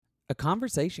A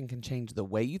conversation can change the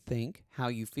way you think, how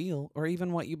you feel, or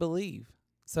even what you believe.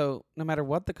 So, no matter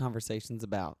what the conversation's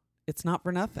about, it's not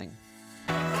for nothing.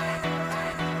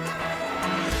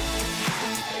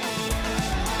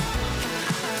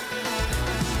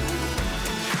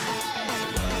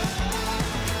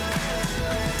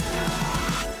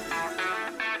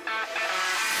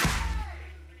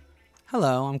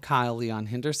 Hello, I'm Kyle Leon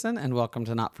Henderson, and welcome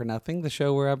to Not For Nothing, the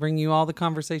show where I bring you all the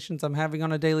conversations I'm having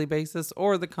on a daily basis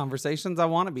or the conversations I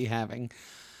want to be having.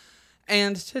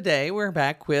 And today we're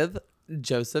back with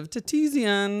Joseph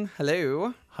Tatizian.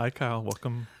 Hello. Hi, Kyle.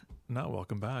 Welcome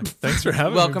back. Thanks for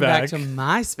having Welcome me back. back to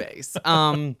my space.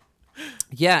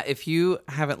 Yeah, if you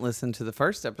haven't listened to the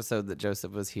first episode that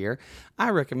Joseph was here, I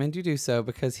recommend you do so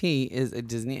because he is a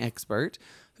Disney expert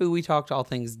who we talked all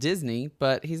things Disney,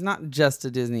 but he's not just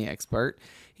a Disney expert.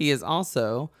 He is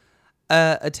also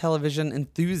a television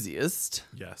enthusiast.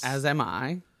 Yes. As am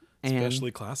I. And Especially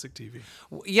classic TV.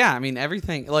 yeah, I mean,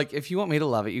 everything, like, if you want me to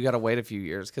love it, you got to wait a few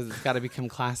years because it's got to become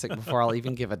classic before I'll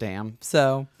even give a damn.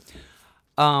 So,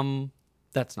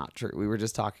 that's not true. We were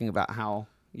just talking about how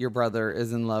your brother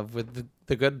is in love with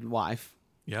the Good Wife,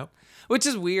 Yep. which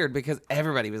is weird because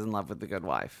everybody was in love with the Good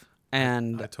Wife.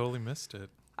 And I totally missed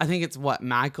it. I think it's what,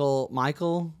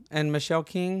 Michael and Michelle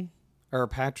King, or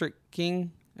Patrick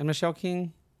King and Michelle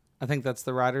King. I think that's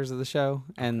the writers of the show.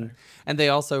 And they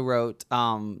also wrote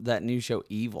that new show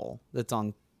Evil that's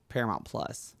on Paramount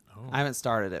Plus. Oh. I haven't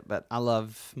started it, but I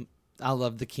love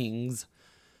the Kings.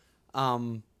 But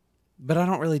I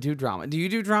don't really do drama. Do you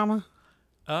do drama?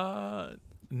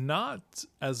 Not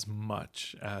as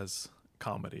much as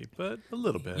comedy, but a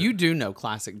little bit. You do know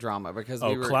classic drama because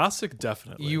classic,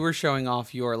 definitely. you were showing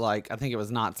off your, like, I think it was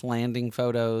Knots Landing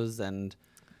photos and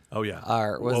Oh yeah.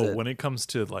 When it comes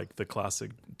to like the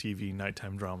classic TV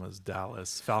nighttime dramas,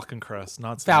 Dallas, Falcon Crest,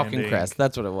 not Falcon Crest.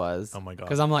 That's what it was. Oh my God.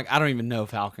 Because I'm like, I don't even know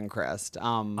Falcon Crest.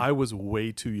 I was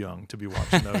way too young to be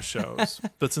watching those shows,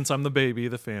 but since I'm the baby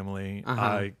of the family,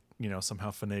 I somehow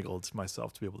finagled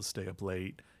myself to be able to stay up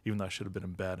late, even though I should have been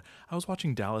in bed. I was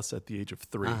watching Dallas at the age of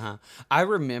 3. I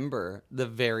remember the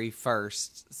very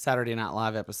first Saturday Night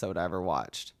Live episode I ever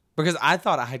watched because I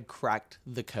thought I had cracked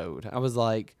the code. I was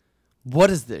like,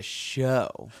 what is this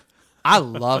show? I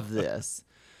love this.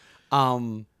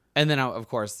 And then, of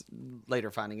course, later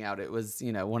finding out it was,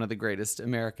 one of the greatest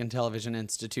American television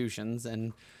institutions.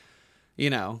 And,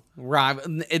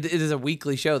 it is a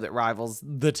weekly show that rivals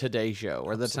The Today Show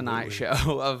or The Tonight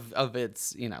Show of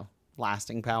its,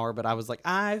 lasting power. But I was like,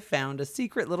 I found a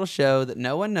secret little show that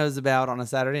no one knows about on a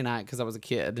Saturday night because I was a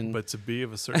kid. And But to be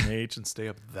of a certain age and stay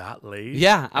up that late,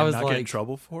 yeah, I was not like, get in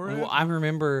trouble for it. Well, I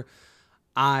remember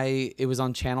it was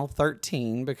on Channel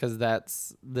 13 because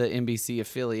that's the NBC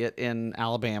affiliate in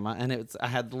Alabama, and I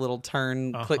had the little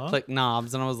turn click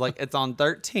knobs, and I was like, it's on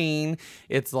 13.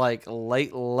 It's like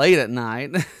late at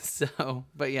night. So,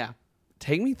 but yeah,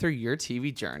 take me through your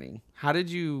TV journey. How did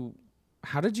you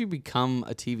become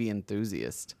a TV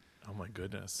enthusiast? Oh my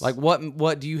goodness! Like,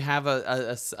 what do you have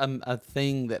a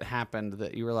thing that happened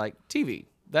that you were like, TV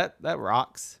that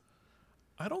rocks?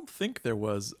 I don't think there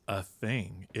was a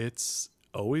thing. It's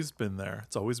always been there.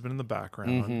 It's always been in the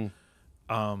background.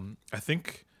 I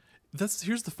think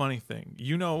here's the funny thing.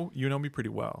 You know me pretty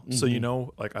well. So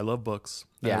like I love books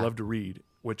and I love to read,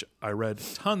 which I read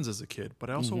tons as a kid, but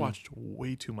I also watched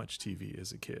way too much TV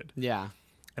as a kid. Yeah.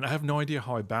 And I have no idea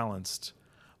how I balanced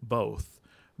both.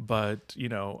 But,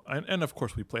 and of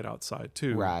course we played outside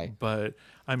too. Right. But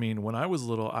I mean, when I was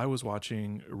little, I was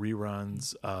watching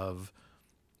reruns of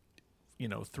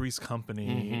Three's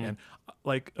Company and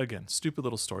like, again, stupid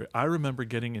little story. I remember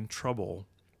getting in trouble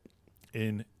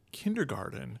in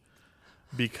kindergarten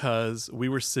because we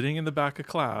were sitting in the back of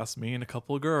class, me and a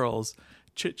couple of girls,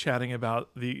 chit-chatting about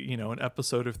an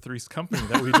episode of Three's Company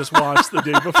that we just watched the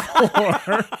day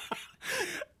before.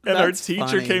 And our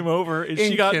teacher came over and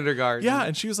she got kindergarten. Yeah,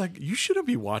 and she was like, "You shouldn't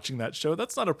be watching that show.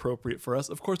 That's not appropriate for us."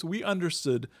 Of course, we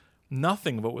understood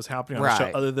nothing of what was happening on the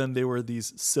show other than they were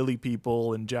these silly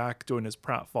people and Jack doing his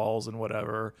pratfalls and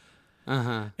whatever.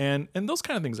 And those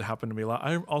kind of things that happened to me a lot.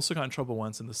 I also got in trouble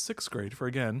once in the 6th grade for,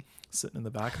 again, sitting in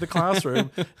the back of the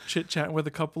classroom, chit-chatting with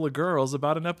a couple of girls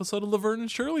about an episode of Laverne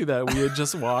and Shirley that we had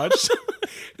just watched.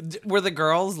 Were the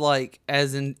girls like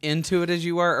as into it as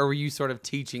you were, or were you sort of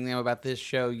teaching them about this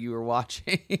show you were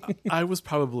watching? I was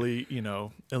probably,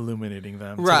 illuminating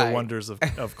them to the wonders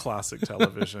of classic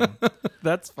television.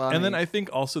 That's funny. And then I think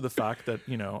also the fact that,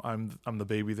 I'm the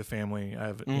baby of the family. I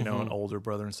have, an older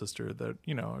brother and sister that,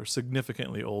 are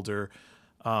significantly older.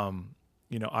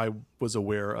 I was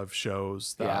aware of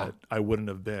shows that I wouldn't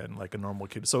have been like a normal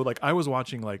kid. So like I was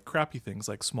watching like crappy things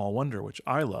like Small Wonder, which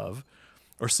I love.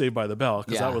 or Saved by the Bell,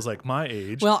 because Yeah. that was like my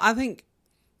age. Well, I think.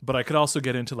 But I could also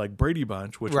get into like Brady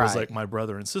Bunch, which was like my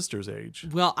brother and sister's age.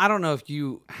 Well, I don't know if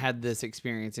you had this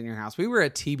experience in your house. We were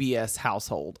a TBS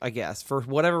household, I guess, for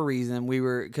whatever reason. We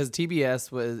were, because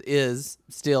TBS is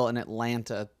still an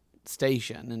Atlanta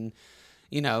station, and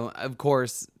you know, of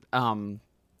course,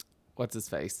 what's his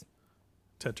face?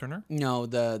 Ted Turner? No,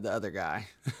 the other guy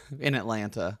in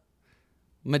Atlanta.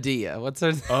 Medea. What's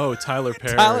her? Oh, Tyler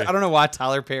Perry. I don't know why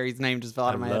Tyler Perry's name just fell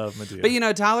out of my head. I love Medea. But you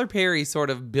know, Tyler Perry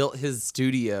sort of built his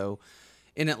studio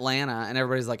in Atlanta, and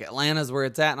everybody's like, Atlanta's where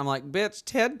it's at. And I'm like, bitch,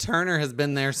 Ted Turner has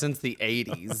been there since the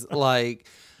 80s. Like,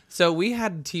 so we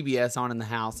had TBS on in the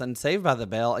house, and Saved by the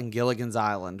Bell and Gilligan's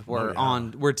Island were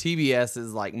on, where TBS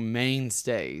is like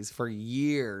mainstays for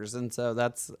years. And so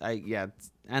that's,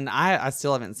 and I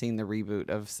still haven't seen the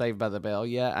reboot of Saved by the Bell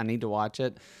yet. I need to watch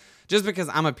it. Just because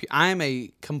I'm a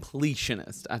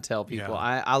completionist, I tell people.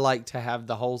 Yeah. I like to have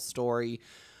the whole story.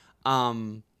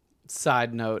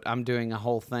 Side note, I'm doing a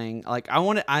whole thing. Like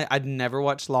I'd never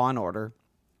watched Law and Order.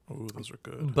 Oh, those are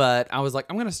good. But I was like,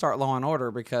 I'm gonna start Law and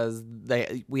Order because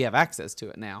we have access to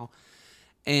it now.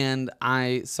 And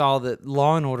I saw that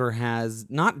Law and Order has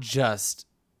not just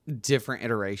different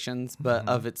iterations but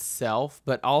of itself,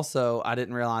 but also I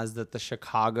didn't realize that the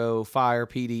Chicago Fire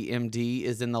PD MD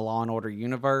is in the Law and Order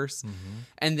universe.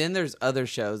 And then there's other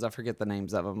shows, I forget the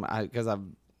names of them because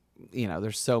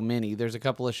there's so many. There's a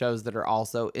couple of shows that are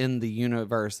also in the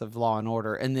universe of Law and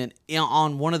Order, and then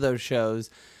on one of those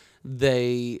shows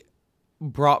they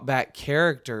brought back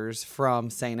characters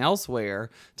from St. Elsewhere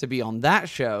to be on that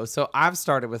show. So I've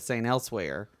started with St.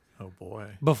 Elsewhere. Oh boy!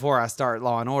 Before I start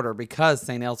Law and Order, because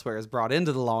St. Elsewhere is brought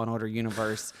into the Law and Order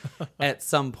universe at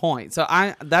some point. So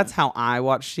that's how I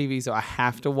watch TV. So I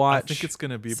have to watch. I think it's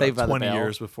going to be Saved about by the 20 Bell.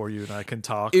 years before you and I can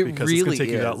talk, It because really it's going to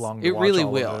take you that long to watch really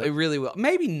all will. of It really will.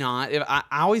 Maybe not. If I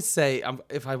always say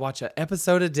if I watch an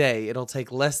episode a day, it'll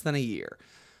take less than a year,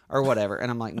 or whatever. And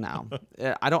I'm like, no,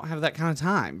 I don't have that kind of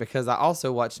time because I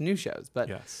also watch new shows. But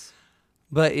yes,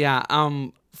 but yeah,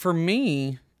 for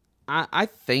me. I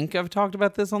think I've talked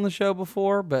about this on the show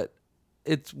before, but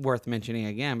it's worth mentioning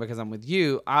again because I'm with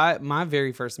you. My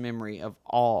very first memory of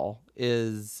all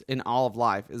of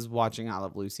life is watching I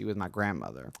Love Lucy with my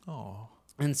grandmother. Oh.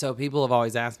 And so people have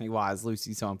always asked me, why is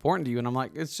Lucy so important to you? And I'm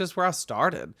like, it's just where I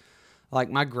started. Like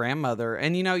my grandmother,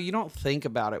 and you don't think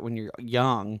about it when you're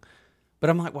young, but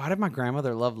I'm like, why did my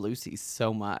grandmother love Lucy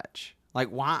so much? Like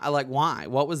why? Why?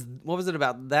 What was it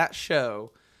about that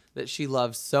show that she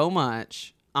loved so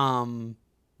much?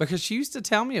 Because she used to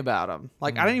tell me about them.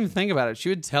 Like, I didn't even think about it. She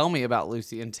would tell me about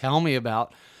Lucy and tell me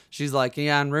about, she's like,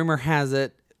 yeah, and rumor has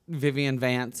it Vivian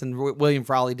Vance and William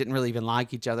Frawley didn't really even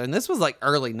like each other. And this was like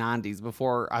early 90s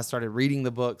before I started reading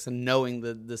the books and knowing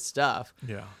the stuff.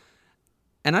 Yeah.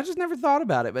 And I just never thought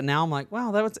about it. But now I'm like,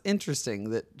 wow, that was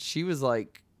interesting that she was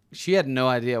like, she had no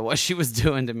idea what she was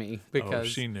doing to me because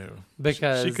she knew.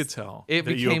 Because she could tell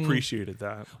that you appreciated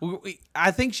that.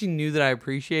 I think she knew that I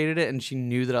appreciated it and she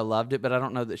knew that I loved it, but I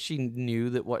don't know that she knew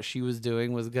that what she was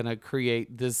doing was going to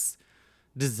create this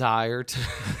desire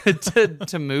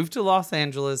to move to Los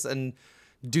Angeles and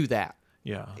do that.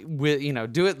 Yeah. With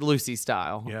do it Lucy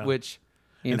style. Yeah. Which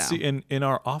see, in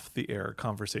our off the air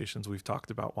conversations, we've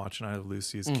talked about watching I Love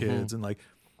Lucy as kids, and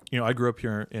I grew up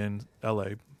here in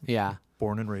LA. Yeah.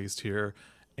 Born and raised here,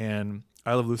 and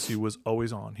I Love Lucy was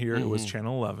always on here. It was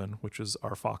Channel 11, which is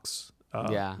our Fox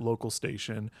local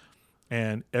station,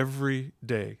 and every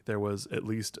day there was at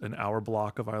least an hour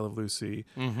block of I Love Lucy,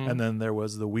 and then there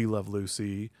was the We Love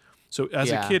Lucy. So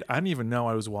as a kid, I didn't even know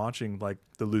I was watching like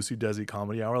the Lucy Desi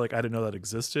Comedy Hour. Like I didn't know that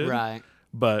existed. Right.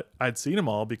 But I'd seen them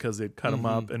all because they'd cut them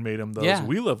up and made them those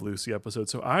We Love Lucy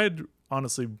episodes. So I'd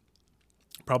honestly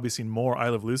probably seen more I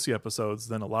Love Lucy episodes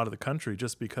than a lot of the country,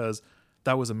 just because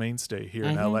that was a mainstay here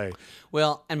in LA.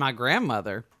 Well, and my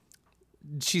grandmother,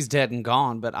 she's dead and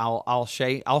gone, but I'll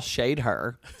shade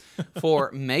her for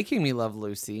making me love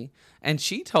Lucy. And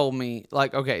she told me,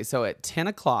 like, okay, so at 10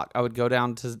 o'clock I would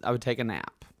take a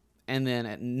nap, and then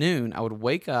at noon I would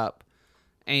wake up,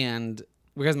 and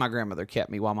because my grandmother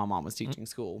kept me while my mom was teaching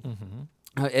school,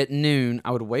 at noon I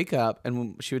would wake up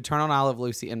and she would turn on I Love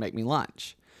Lucy and make me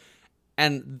lunch.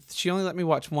 And she only let me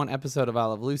watch one episode of I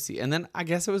Love Lucy. And then I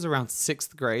guess it was around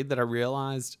 6th grade that I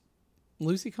realized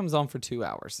Lucy comes on for 2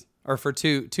 hours. Or for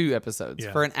two episodes.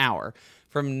 For an hour.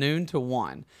 From noon to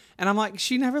 1. And I'm like,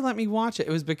 she never let me watch it.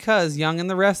 It was because Young and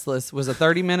the Restless was a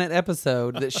 30-minute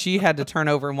episode that she had to turn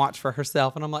over and watch for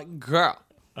herself. And I'm like, girl.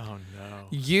 Oh, no.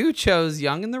 You chose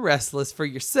Young and the Restless for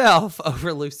yourself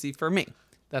over Lucy for me.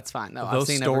 That's fine, though.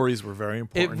 Those stories were very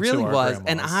important. It really to our was.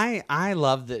 grandmas. And I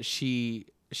love that she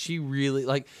she really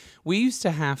like. We used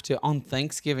to have to on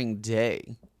Thanksgiving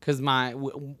Day because my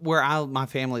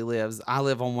family lives. I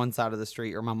live on one side of the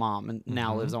street, or my mom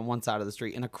now lives on one side of the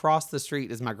street, and across the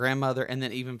street is my grandmother, and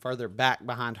then even further back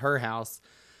behind her house,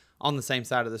 on the same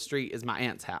side of the street, is my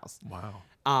aunt's house. Wow.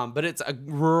 But it's a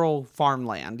rural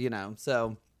farmland,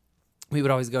 so. We would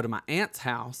always go to my aunt's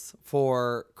house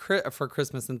for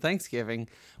Christmas and Thanksgiving.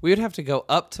 We would have to go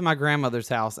up to my grandmother's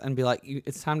house and be like,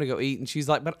 "It's time to go eat." And she's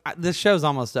like, "But this show's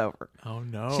almost over." Oh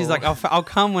no. She's like, "I'll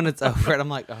come when it's over." And I'm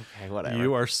like, "Okay, whatever."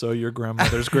 You are so your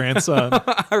grandmother's grandson.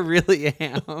 I really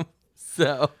am.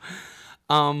 So,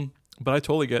 but I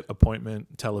totally get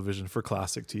appointment television for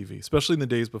classic TV, especially in the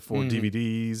days before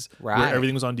DVDs, where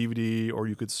everything was on DVD or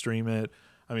you could stream it.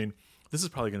 I mean, this is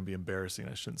probably going to be embarrassing.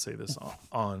 I shouldn't say this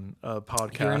on a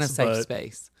podcast. You're in a safe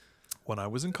space. When I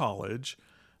was in college,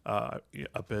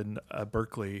 up in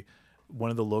Berkeley, one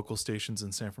of the local stations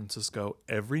in San Francisco,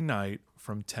 every night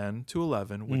from 10 to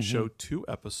 11 would show 2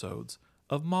 episodes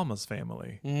of Mama's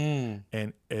Family.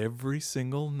 And every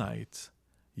single night,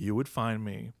 you would find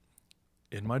me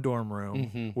in my dorm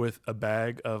room with a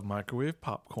bag of microwave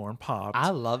popcorn popped. I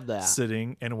love that.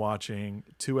 Sitting and watching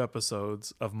 2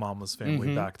 episodes of Mama's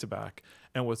Family back to back.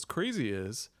 And what's crazy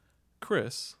is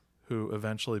Chris, who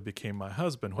eventually became my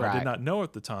husband, who I did not know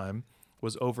at the time,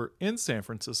 was over in San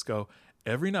Francisco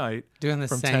every night doing the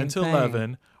from same 10 to thing.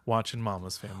 11 watching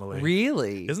Mama's Family.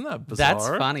 Really? Isn't that bizarre?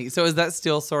 That's funny. So is that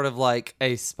still sort of like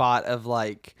a spot of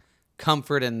like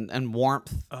comfort and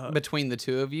warmth between the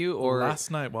two of you? Or last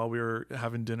night while we were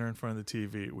having dinner in front of the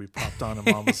TV, we popped on a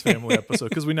Mama's Family episode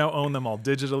because we now own them all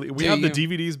digitally. We have the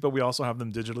DVDs, but we also have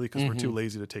them digitally because we're too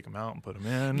lazy to take them out and put them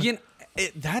in.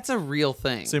 That's a real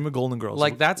thing. Same with Golden Girls.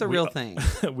 Like that's a real thing.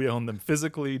 We own them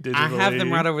physically, digitally. I have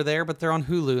them right over there, but they're on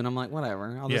Hulu, and I'm like,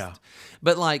 whatever. I'll just.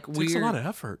 But like, it takes a lot of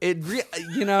effort. It's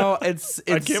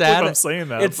I can't sad. believe I'm saying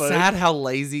that. It's sad how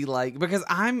lazy, like, because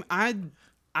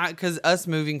because us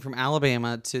moving from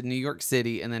Alabama to New York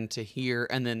City and then to here,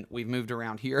 and then we've moved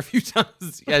around here a few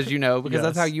times, as you know, because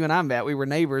that's how you and I met. We were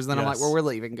neighbors. And then I'm like, well, we're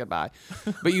leaving. Goodbye.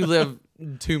 But you live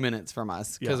 2 minutes from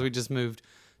us because we just moved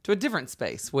to a different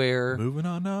space where moving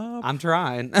on up. I'm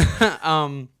trying.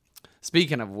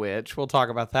 Speaking of which, we'll talk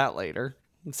about that later.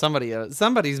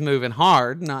 Somebody's moving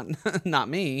hard, not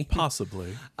me.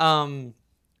 Possibly.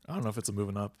 I don't know if it's a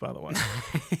moving up, by the way.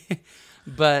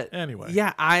 But anyway,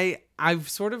 yeah, I've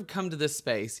sort of come to this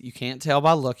space. You can't tell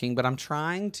by looking, but I'm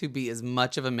trying to be as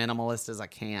much of a minimalist as I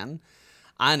can.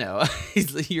 I know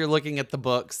you're looking at the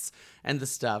books and the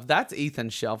stuff. That's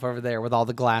Ethan's shelf over there with all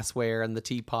the glassware and the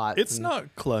teapots. It's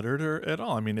not cluttered at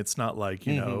all. I mean, it's not like,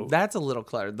 know. That's a little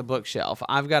cluttered, the bookshelf.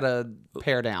 I've got to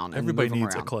pare down. Everybody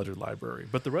needs a cluttered library.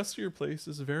 But the rest of your place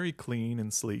is very clean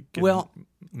and sleek and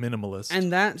minimalist.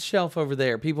 And that shelf over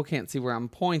there, people can't see where I'm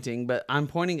pointing, but I'm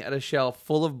pointing at a shelf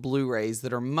full of Blu-rays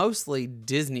that are mostly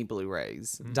Disney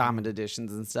Blu-rays, Diamond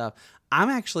Editions and stuff.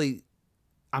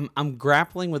 I'm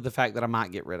grappling with the fact that I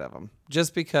might get rid of them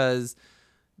just because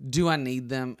do I need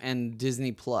them? And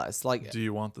Disney Plus, like, do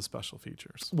you want the special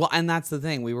features? Well, and that's the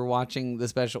thing. We watched the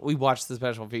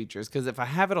special features because if I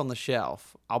have it on the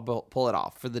shelf, I'll pull it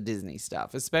off for the Disney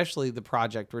stuff, especially the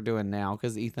project we're doing now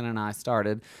because Ethan and I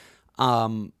started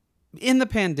in the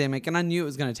pandemic, and I knew it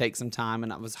was going to take some time,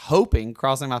 and I was hoping,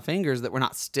 crossing my fingers, that we're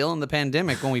not still in the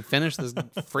pandemic when we finish this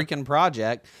freaking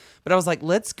project. But I was like,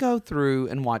 let's go through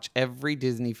and watch every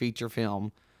Disney feature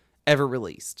film ever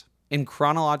released in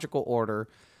chronological order.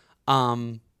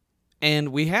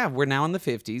 And we're now in the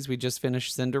 50s. We just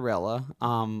finished Cinderella.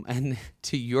 And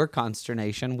to your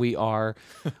consternation, we are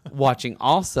watching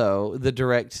also the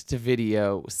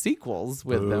direct-to-video sequels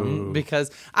with them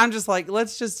because I'm just like,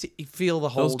 let's just feel the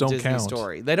whole Disney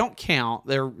story. They don't count.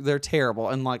 They're terrible.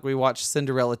 And like we watched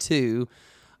Cinderella 2,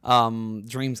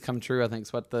 Dreams Come True, I think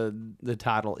is what the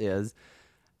title is.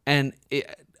 And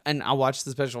I watched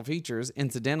the special features.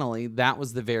 Incidentally, that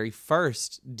was the very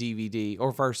first DVD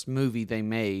or first movie they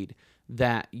made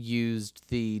that used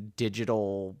the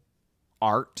digital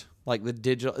art, like the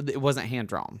digital. It wasn't hand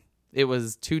drawn. It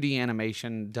was 2D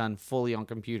animation done fully on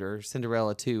computer.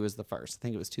 Cinderella 2 was the first. I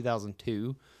think it was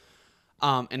 2002.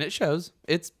 And it shows.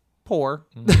 It's poor.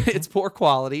 It's poor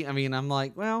quality. I mean, I'm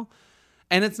like, well,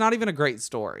 and it's not even a great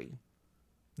story.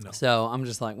 No. So I'm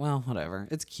just like, well, whatever.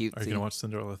 It's cute. Are you going to watch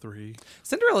Cinderella 3?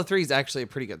 Cinderella 3 is actually a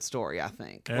pretty good story, I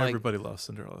think. Everybody loves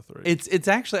Cinderella 3. It's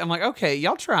actually, I'm like, okay,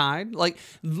 y'all tried. Like,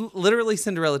 literally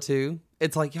Cinderella 2,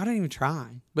 it's like, y'all didn't even try.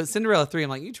 But Cinderella 3, I'm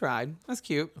like, you tried. That's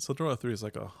cute. Cinderella 3 is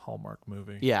like a Hallmark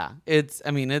movie. Yeah. It's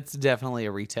definitely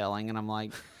a retelling. And I'm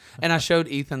like, and I showed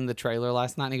Ethan the trailer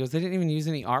last night, and he goes, they didn't even use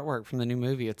any artwork from the new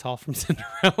movie. It's all from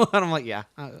Cinderella. And I'm like, yeah.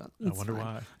 I wonder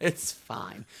why. It's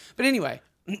fine. But anyway,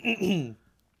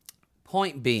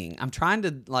 point being, I'm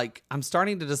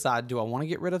starting to decide, do I want to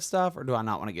get rid of stuff or do I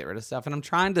not want to get rid of stuff? And I'm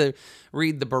trying to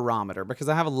read the barometer because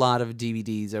I have a lot of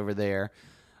DVDs over there,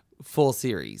 full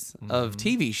series of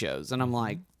TV shows. And I'm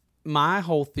like, my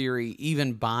whole theory,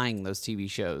 even buying those TV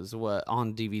shows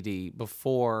on DVD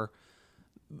before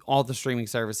all the streaming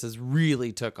services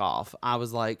really took off, I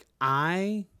was like,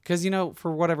 because,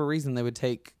 for whatever reason, they would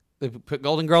put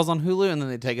Golden Girls on Hulu and then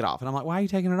they'd take it off. And I'm like, why are you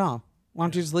taking it off? Why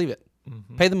don't you just leave it?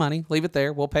 Pay the money, leave it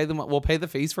there. We'll pay the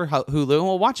fees for Hulu, and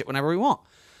we'll watch it whenever we want.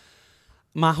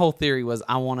 My whole theory was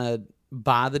I want to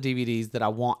buy the DVDs that I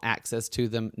want access to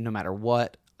them no matter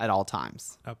what at all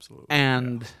times. Absolutely.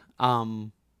 And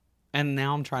and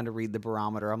now I'm trying to read the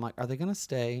barometer. I'm like, are they going to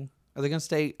stay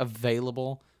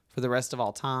available for the rest of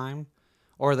all time,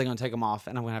 or are they going to take them off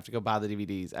and I'm going to have to go buy the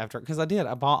DVDs after? Because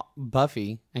I bought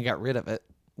Buffy and got rid of it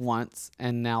once,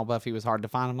 and now Buffy was hard to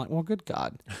find. I'm like, well, good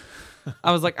God.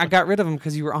 I was like, I got rid of them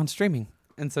because you were on streaming.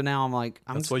 And so now I'm like,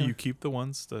 that's why you keep the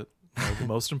ones that are the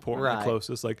most important, right. The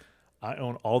closest. Like, I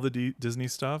own all the Disney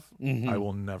stuff. I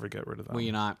will never get rid of them. Well,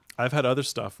 you're not. I've had other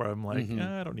stuff where I'm like,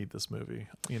 I don't need this movie,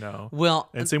 Well,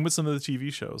 and same with some of the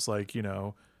TV shows, like,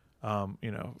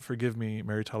 forgive me,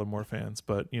 Mary Tyler Moore fans,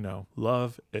 but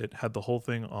Love, it had the whole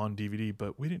thing on DVD,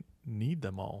 but we didn't need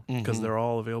them all because they're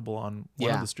all available on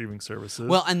one of the streaming services.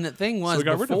 Well, and the thing was,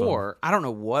 before, I don't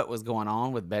know what was going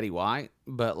on with Betty White,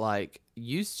 but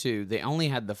they only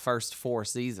had the first 4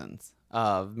 seasons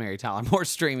of Mary Tyler Moore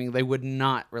streaming. They would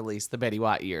not release the Betty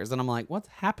White years. And I'm like, what's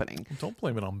happening? Don't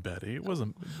blame it on Betty. It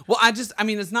wasn't. Well,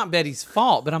 it's not Betty's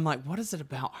fault, but I'm like, what is it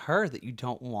about her that you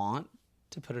don't want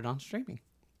to put it on streaming?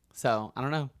 So I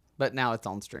don't know, but now it's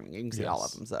on streaming. You can see all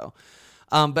of them. So,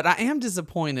 but I am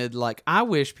disappointed. Like, I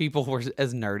wish people were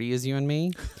as nerdy as you and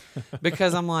me,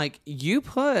 because I'm like, you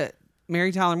put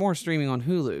Mary Tyler Moore streaming on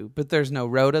Hulu, but there's no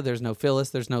Rhoda, there's no Phyllis,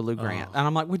 there's no Lou Grant. And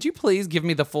I'm like, would you please give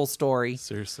me the full story?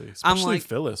 Seriously. Especially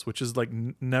Phyllis, which is like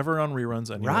never on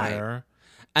reruns anywhere.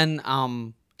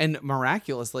 Right. And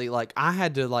miraculously, I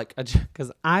had to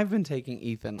because I've been taking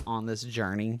Ethan on this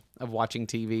journey of watching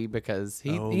TV because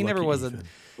he never was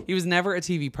he was never a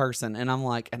TV person. And I'm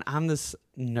like, and I'm this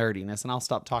nerdiness, and I'll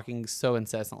stop talking so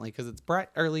incessantly because it's bright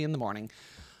early in the morning.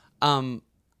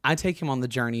 I take him on the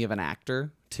journey of an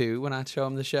actor too when I show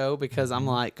him the show, because I'm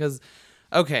like,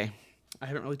 okay, I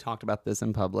haven't really talked about this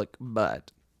in public,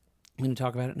 but I'm going to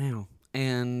talk about it now.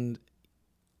 And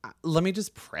let me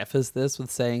just preface this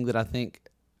with saying that I think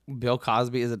Bill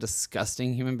Cosby is a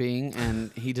disgusting human being,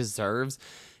 and he deserves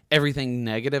everything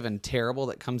negative and terrible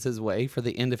that comes his way for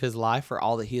the end of his life for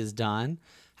all that he has done.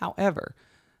 However,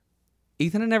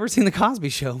 Ethan had never seen The Cosby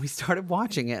Show. We started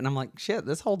watching it, and I'm like, shit,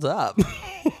 this holds up.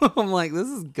 I'm like, this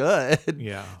is good.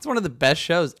 Yeah. It's one of the best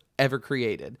shows ever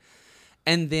created.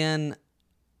 And then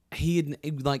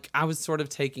I was sort of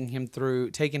taking him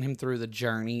through the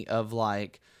journey of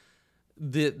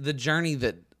the journey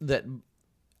that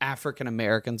African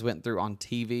Americans went through on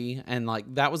TV, and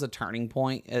that was a turning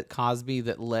point at Cosby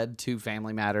that led to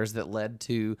Family Matters, that led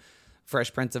to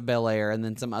Fresh Prince of Bel-Air, and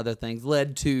then some other things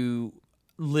led to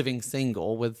Living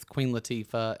Single with Queen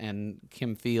Latifah and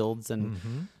Kim Fields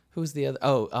and who's the other?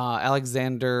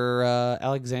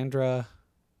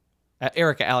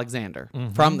 Erica Alexander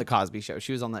from The Cosby Show.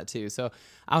 She was on that too. So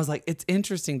I was like, it's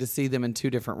interesting to see them in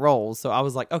 2 different roles. So I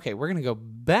was like, okay, we're gonna go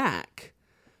back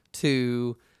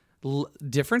to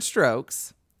Different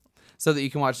Strokes, so that you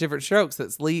can watch Different Strokes.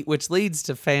 Which leads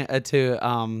to Facts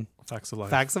of Life.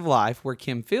 Facts of Life, where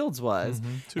Kim Fields was,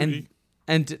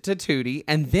 and to Tootie,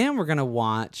 and then we're gonna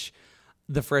watch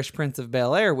The Fresh Prince of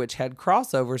Bel-Air, which had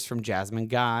crossovers from Jasmine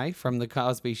Guy, from The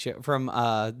Cosby Show, from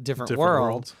Different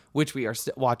World, which we are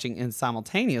watching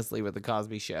simultaneously with The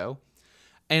Cosby Show.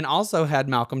 And also had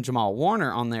Malcolm Jamal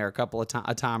Warner on there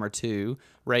a time or two.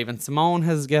 Raven Simone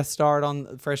has guest starred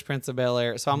on Fresh Prince of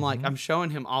Bel-Air. So I'm I'm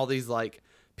showing him all these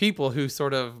people who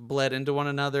sort of bled into one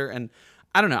another. And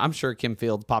I don't know. I'm sure Kim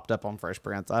Fields popped up on Fresh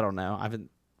Prince. I don't know. I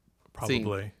haven't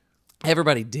probably.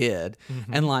 Everybody did.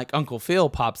 And Uncle Phil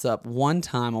pops up one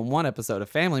time on one episode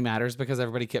of Family Matters because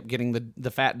everybody kept getting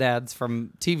the fat dads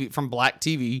from Black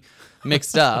TV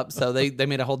mixed up. So they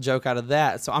made a whole joke out of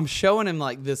that. So I'm showing him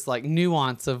this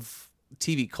nuance of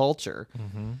TV culture.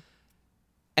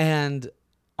 And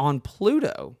on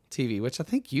Pluto TV, which I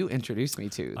think you introduced me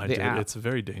to. I did. App, it's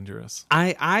very dangerous.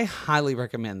 I highly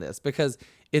recommend this because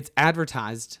it's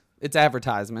advertised. It's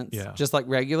advertisements, just like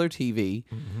regular TV,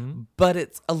 but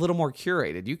it's a little more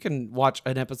curated. You can watch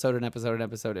an episode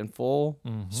in full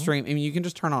stream. I mean, you can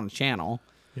just turn on a channel,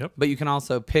 but you can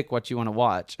also pick what you want to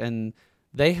watch. And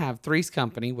they have Three's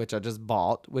Company, which I just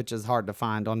bought, which is hard to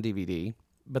find on DVD.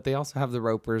 But they also have The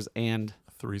Ropers and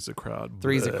Three's a Crowd.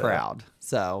 Three's a Crowd.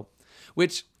 So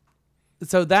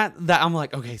that I'm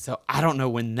like, okay, so I don't know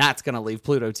when that's going to leave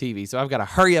Pluto TV. So I've got to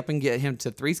hurry up and get him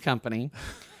to Three's Company.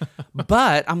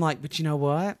 But I'm like, but you know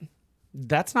what?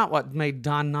 That's not what made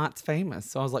Don Knotts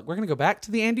famous. So I was like, we're going to go back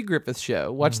to the Andy Griffith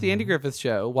Show, watch the Andy Griffith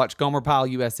Show, watch Gomer Pyle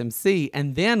USMC,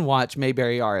 and then watch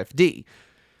Mayberry RFD.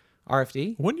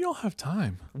 RFD? When do y'all have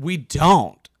time? We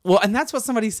don't. Well, and that's what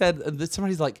somebody said.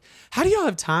 Somebody's like, how do y'all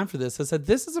have time for this? I said,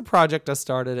 this is a project I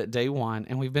started at day one,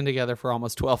 and we've been together for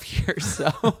almost 12 years.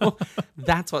 So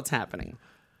that's what's happening.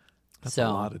 That's a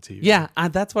lot of TV. Yeah,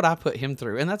 that's what I put him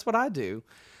through, and that's what I do.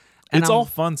 And it's all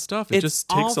fun stuff. It just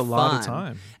takes a lot of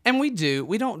time. And we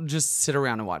don't just sit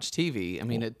around and watch TV. I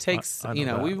mean, it takes,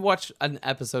 we watch an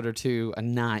episode or two a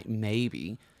night,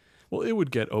 maybe. Well, it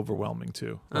would get overwhelming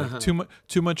too. Like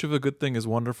too much of a good thing is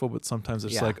wonderful, but sometimes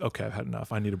it's like, okay, I've had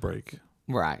enough. I need a break.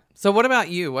 Right. So what about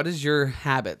you? What is your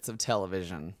habits of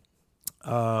television?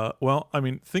 Well, I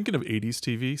mean, thinking of 80s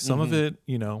TV, some of it,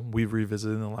 we've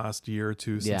revisited in the last year or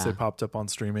two since they popped up on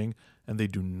streaming, and they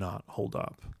do not hold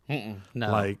up.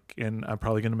 No. And I'm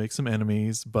probably going to make some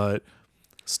enemies, but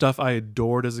stuff I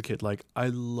adored as a kid. Like, I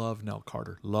love Nell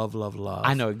Carter. Love.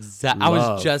 I know exactly. I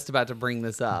was just about to bring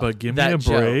this up. But give me a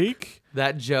break.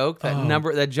 That joke,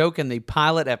 that joke in the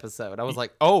pilot episode. I was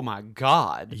like, oh my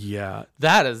God. Yeah.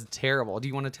 That is terrible. Do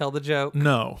you want to tell the joke?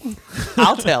 No.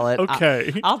 I'll tell it.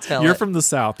 Okay. I'll tell You're it. from the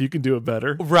South. You can do it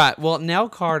better. Right. Well, Nell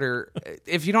Carter,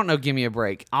 if you don't know Gimme a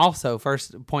Break, also,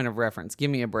 first point of reference,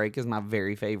 Gimme a Break is my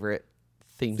very favorite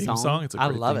theme song. It's a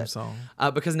great love theme it. song.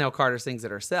 Because Nell Carter sings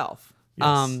it herself.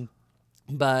 Yes.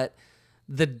 But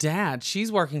the dad,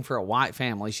 she's working for a white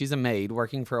family. She's a maid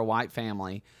working for a white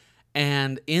family.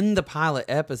 And in the pilot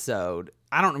episode,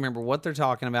 I don't remember what they're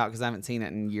talking about because I haven't seen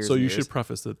it in years. So and you years. should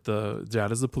preface that the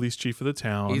dad is the police chief of the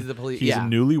town. He's the police. He's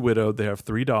newly widowed. They have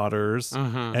 3 daughters,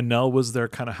 Uh-huh. and Nell was their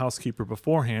kind of housekeeper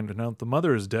beforehand. And now that the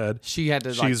mother is dead, She had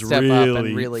to she's step up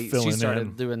and really she filling started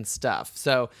in. doing stuff.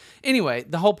 So anyway,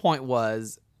 the whole point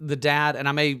was the dad,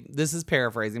 and this is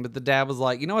paraphrasing, but the dad was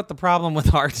like, you know what the problem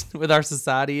with our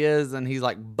society is? And he's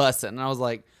like bussing. And I was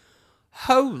like,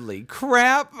 holy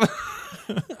crap.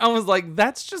 I was like,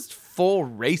 that's just full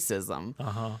racism.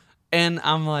 Uh-huh. And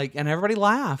I'm like, and everybody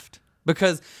laughed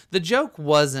because the joke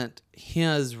wasn't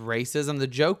his racism. The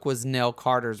joke was Nell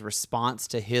Carter's response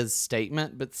to his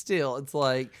statement. But still, it's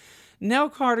like, Nell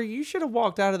Carter, you should have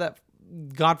walked out of that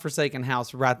godforsaken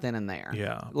house right then and there.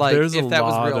 Yeah. Like, there's if a that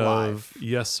lot was real of life.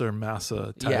 yes sir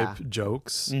massa type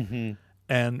jokes. Mm-hmm.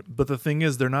 But the thing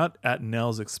is, they're not at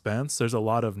Nell's expense. There's a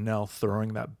lot of Nell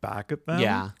throwing that back at them.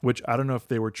 Yeah. Which I don't know if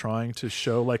they were trying to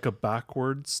show like a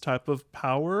backwards type of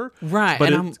power. Right.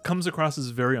 But and it comes across as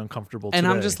very uncomfortable And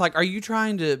today. I'm just like, are you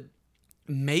trying to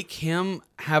make him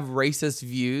have racist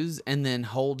views and then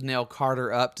hold Nell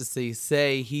Carter up to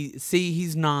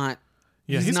he's not.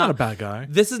 Yeah, he's not a bad guy.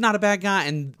 This is not a bad guy,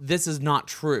 and this is not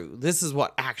true. This is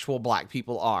what actual black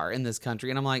people are in this country.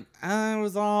 And I'm like, it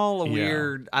was all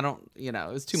weird. I don't, it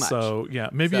was too much. So, yeah,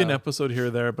 maybe an episode here or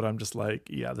there, but I'm just like,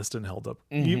 yeah, this didn't hold up.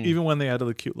 Even when they added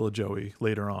the cute little Joey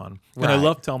later on. And I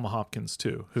love Thelma Hopkins,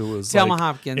 too, who was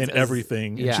Hopkins in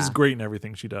everything. And she's great in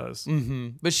everything she does. Mm-hmm.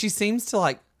 But she seems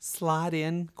to, slide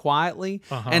in quietly,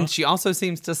 and she also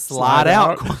seems to slide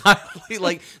out quietly.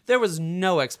 Like, there was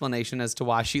no explanation as to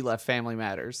why she left Family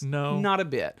Matters. No. Not a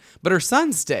bit. But her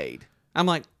son stayed. I'm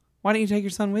like, why don't you take your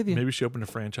son with you? Maybe she opened a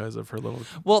franchise of her little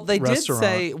Well, they restaurant. did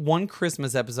say one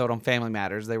Christmas episode on Family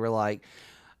Matters, they were like,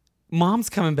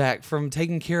 Mom's coming back from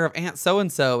taking care of Aunt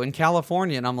so-and-so in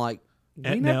California. And I'm like,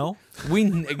 Aunt Nell?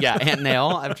 Aunt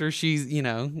Nell, after she's,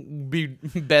 be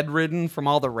bedridden from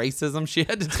all the racism she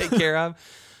had to take care of.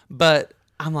 But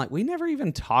I'm like, we never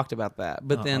even talked about that.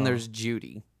 But then there's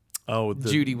Judy. Oh, the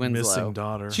Judy Winslow. missing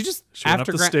daughter. She just went up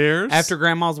the stairs after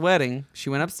Grandma's wedding. She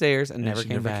went upstairs and never she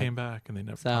came never back. came back, and they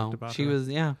never So talked about she her. was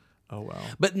Oh wow.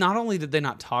 But not only did they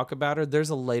not talk about her, there's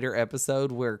a later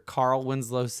episode where Carl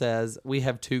Winslow says, "We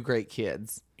have 2 great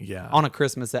kids." Yeah. On a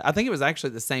Christmas. I think it was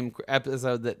actually the same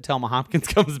episode that Thelma Hopkins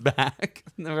comes back.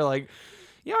 And they were like,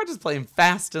 I'm just playing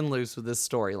fast and loose with this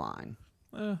storyline.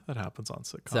 That happens on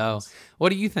sitcoms. So, what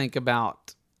do you think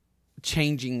about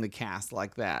changing the cast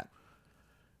like that?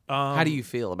 How do you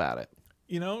feel about it?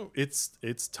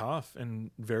 It's tough,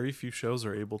 and very few shows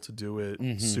are able to do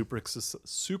it super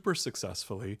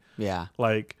successfully. Yeah.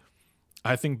 Like,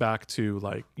 I think back to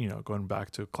going back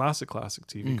to classic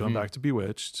TV, going back to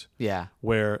Bewitched, Yeah.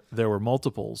 where there were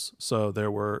multiples. So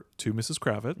there were two Mrs.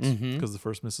 Kravitz, because the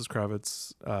first Mrs.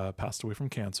 Kravitz passed away from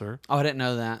cancer. Oh, I didn't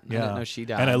know that. Yeah. I didn't know she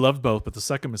died. And I loved both, but the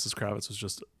second Mrs. Kravitz was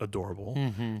just adorable.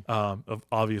 Of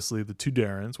obviously the two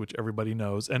Darrens, which everybody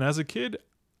knows. And as a kid,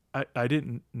 I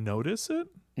didn't notice it,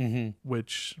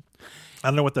 which I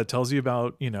don't know what that tells you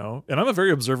about, and I'm a very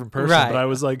observant person, Right. but I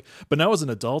was like, but now as an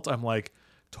adult, I'm like,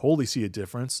 totally see a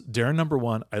difference. Darren number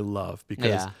one, I love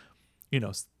because,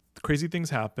 crazy things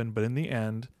happen, but in the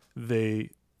end,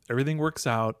 everything works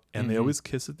out, and they always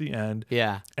kiss at the end.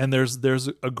 Yeah. And there's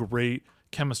a great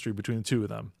chemistry between the two of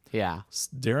them. Yeah.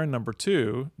 Darren number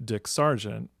two, Dick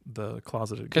Sargent, the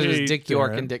closeted Because it was Dick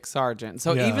York Darren. and Dick Sargent.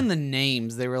 So even the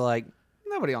names, they were like,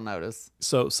 nobody will notice.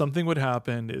 So something would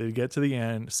happen. It'd get to the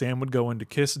end. Sam would go in to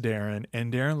kiss Darren,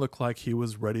 and Darren looked like he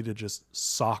was ready to just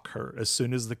sock her as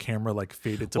soon as the camera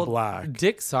faded to black.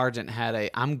 Dick Sargent had a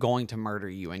 "I'm going to murder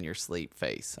you in your sleep"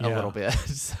 face a little bit.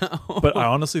 So. But I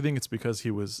honestly think it's because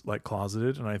he was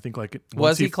closeted, and I think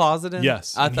was he closeted?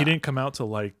 Yes, and he didn't come out till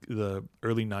the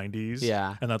early '90s.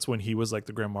 Yeah, and that's when he was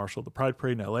the Grand Marshal of the Pride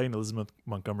Parade in LA, and Elizabeth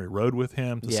Montgomery rode with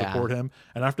him to support him.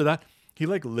 And after that, he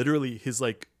literally his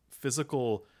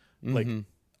physical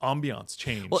ambiance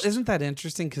changed. Well, isn't that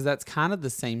interesting? Because that's kind of the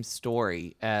same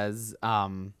story as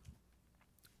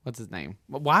what's his name?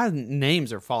 Why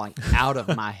names are falling out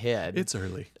of my head? It's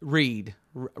early.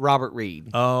 Robert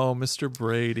Reed. Oh, Mr.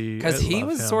 Brady. Because he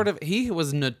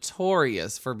was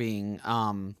notorious for being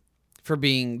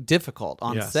difficult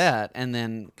on set, and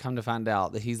then come to find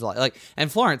out that he's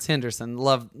and Florence Henderson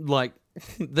loved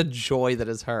the joy that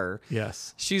is her.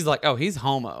 Yes. She's like, oh, he's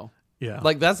homo. Yeah.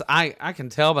 That's I can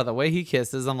tell by the way he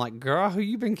kisses. I'm like, girl, who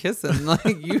you been kissing?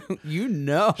 you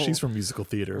know. She's from musical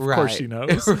theater. Of right. course she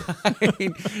knows.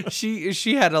 Right.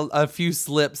 She had a few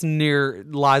slips near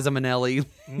Liza Minnelli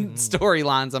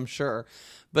storylines, I'm sure.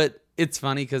 But it's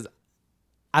funny because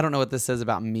I don't know what this says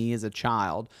about me as a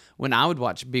child. When I would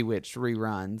watch Bewitched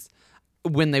reruns,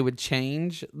 when they would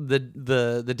change the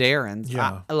Darrens,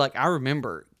 I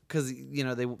remember. Because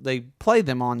they played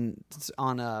them on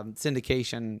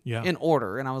syndication in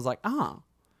order, and I was like,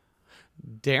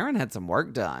 Darren had some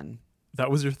work done. That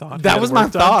was your thought? That was my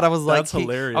thought. I was like, that's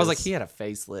hilarious. I was like, he had a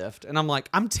facelift, and I'm like,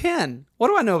 I'm 10. What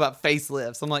do I know about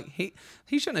facelifts? I'm like, he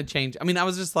shouldn't have changed. I mean, I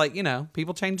was just like,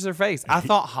 people change their face. I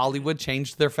thought Hollywood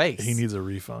changed their face. He needs a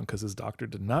refund because his doctor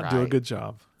did not do a good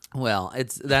job. Well,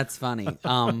 that's funny.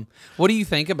 What do you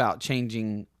think about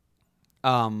changing?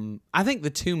 I think the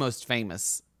two most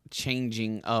famous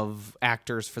changing of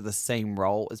actors for the same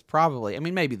role is probably,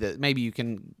 maybe you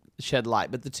can shed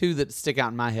light, but the two that stick out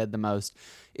in my head the most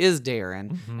is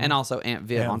Darren and also Aunt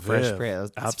Viv on Fresh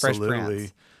Prince.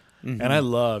 Absolutely. And I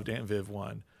loved Aunt Viv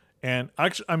 1. And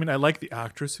actually, I like the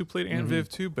actress who played Aunt Viv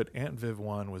too, but Aunt Viv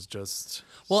 1 was just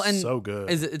so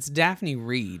good. It's Daphne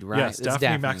Reed, right? Yes,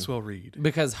 Daphne Maxwell Reed.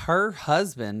 Because her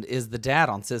husband is the dad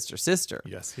on Sister Sister.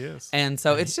 Yes, he is. And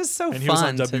so it's just so fun. And he was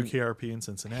on WKRP in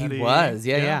Cincinnati. He was,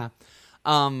 yeah.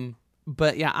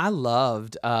 But yeah, I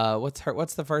loved,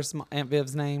 what's the first Aunt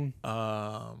Viv's name?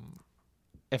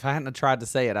 If I hadn't tried to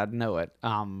say it, I'd know it.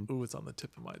 It's on the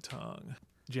tip of my tongue.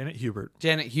 Janet Hubert.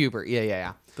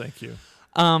 Yeah. Thank you.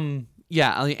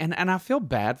 Yeah, and I feel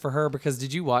bad for her because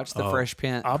did you watch the Fresh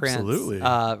Prince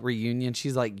reunion?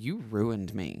 She's like, you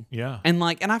ruined me. Yeah. And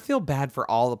I feel bad for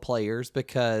all the players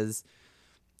because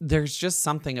there's just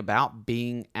something about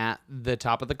being at the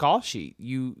top of the call sheet.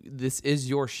 This is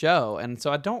your show. And so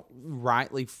I don't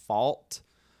rightly fault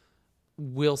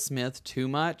Will Smith too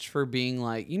much for being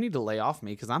like, you need to lay off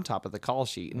me because I'm top of the call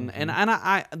sheet. And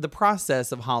I the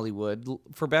process of Hollywood,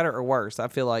 for better or worse, I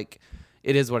feel like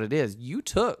it is what it is. You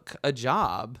took a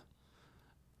job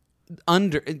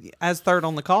as third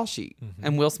on the call sheet,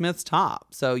 and Will Smith's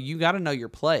top. So you got to know your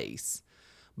place.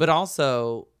 But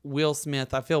also, Will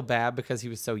Smith, I feel bad because he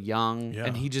was so young,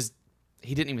 and he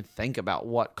didn't even think about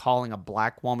what calling a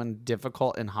black woman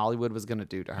difficult in Hollywood was going to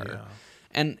do to her.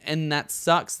 Yeah. And that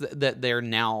sucks that they're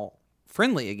now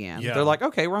friendly again. Yeah. They're like,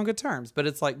 okay, we're on good terms. But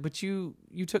it's like, but you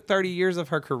took 30 years of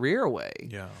her career away.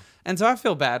 Yeah. And so I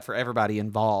feel bad for everybody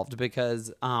involved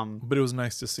because but it was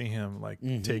nice to see him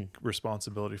take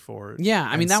responsibility for it. Yeah,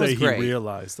 I mean that was great. He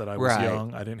realized that I was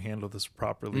young, I didn't handle this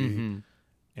properly.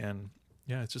 And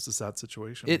yeah, it's just a sad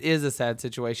situation. It is a sad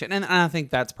situation. And I think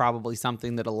that's probably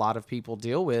something that a lot of people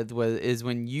deal with is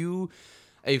when you,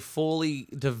 a fully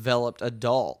developed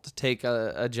adult, take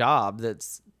a job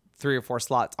that's 3 or 4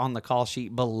 slots on the call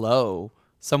sheet below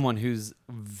someone who's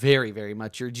very, very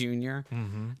much your junior,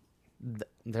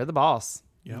 they're the boss.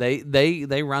 Yep.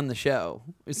 They run the show.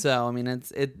 So I mean,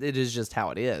 it is just how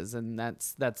it is, and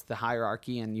that's the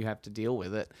hierarchy, and you have to deal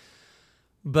with it.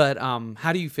 But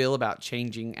how do you feel about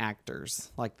changing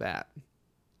actors like that?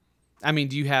 I mean,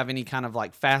 do you have any kind of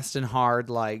like fast and hard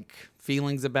like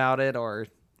feelings about it, or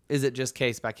is it just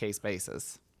case by case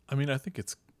basis? I mean, I think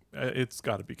it's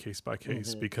got to be case by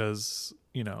case because,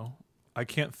 you know, I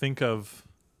can't think of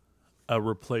a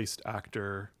replaced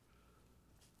actor.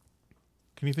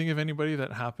 Can you think of anybody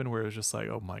that happened where it was just like,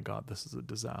 oh my God, this is a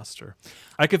disaster?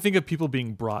 I could think of people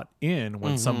being brought in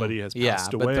when somebody has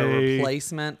passed away. But the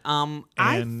replacement,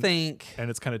 I think,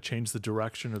 and it's kind of changed the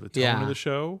direction or the tone of the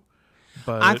show.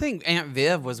 But I think Aunt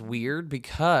Viv was weird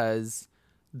because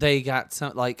they got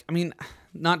some, like, I mean,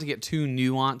 not to get too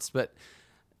nuanced, but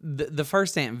the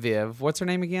first Aunt Viv, what's her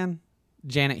name again?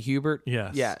 Janet Hubert.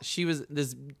 Yes. Yeah, she was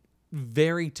this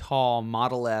very tall,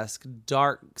 model-esque,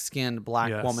 dark-skinned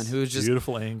black woman who was just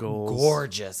beautiful angles,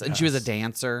 gorgeous, and she was a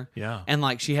dancer. Yeah, and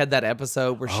like she had that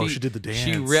episode where she did the dance.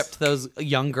 She ripped those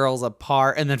young girls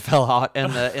apart and then fell out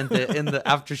in the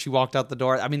after she walked out the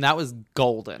door. I mean, that was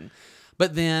golden.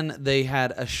 But then they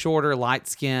had a shorter,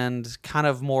 light-skinned, kind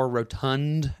of more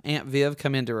rotund Aunt Viv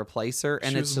come in to replace her,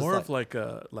 and she it's was just more of like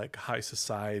a high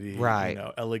society, right, you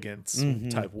know, elegance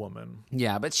type woman.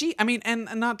 Yeah, but she, I mean, and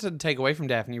not to take away from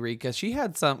Daphne Reed, because she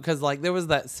had some, because like there was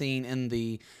that scene in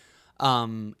the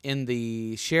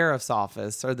sheriff's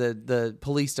office or the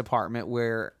police department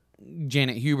where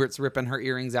Janet Hubert's ripping her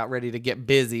earrings out, ready to get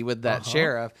busy with that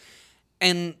sheriff,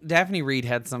 and Daphne Reed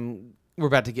had some. We're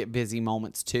about to get busy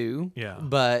moments too. Yeah.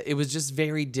 But it was just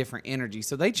very different energy.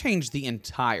 So they changed the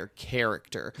entire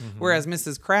character. Whereas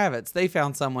Mrs. Kravitz, they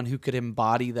found someone who could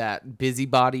embody that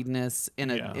busybodiedness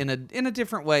in a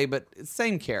different way, but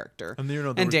same character. And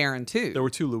Darren too. There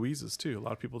were two Louises too. A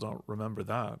lot of people don't remember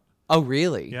that. Oh,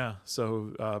 really? Yeah.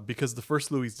 So because the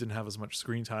first Louise didn't have as much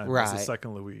screen time as the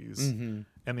second Louise,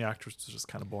 and the actress was just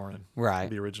kind of boring. Right.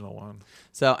 The original one.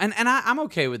 So and I'm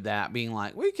okay with that being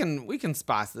like we can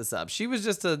spice this up. She was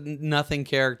just a nothing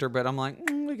character, but I'm like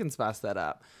we can spice that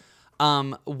up.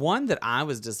 One that I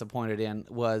was disappointed in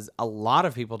was a lot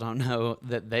of people don't know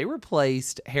that they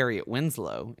replaced Harriet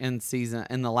Winslow in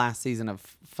the last season of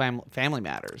Family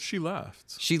Matters. She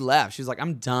left. She was like,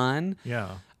 I'm done. Yeah.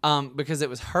 Because it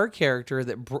was her character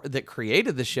that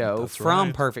created the show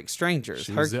from Perfect Strangers.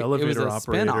 She was the elevator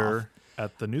operator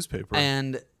at the newspaper.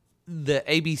 And the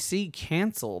ABC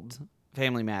canceled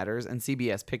Family Matters and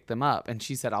CBS picked them up. And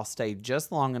she said, I'll stay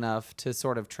just long enough to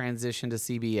sort of transition to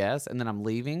CBS and then I'm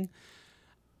leaving.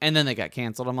 And then they got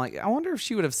canceled. I'm like, I wonder if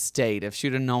she would have stayed if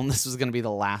she'd have known this was going to be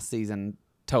the last season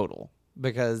total.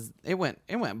 Because it went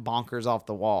bonkers off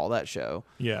the wall, that show.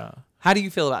 Yeah. How do you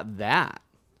feel about that?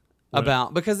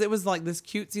 Because it was like this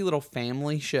cutesy little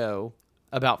family show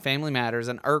about family matters,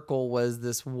 and Urkel was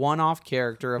this one-off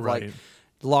character of like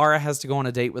Laura has to go on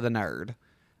a date with a nerd.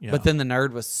 Yeah. But then the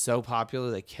nerd was so popular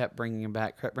they kept bringing him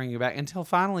back until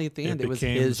finally at the end it was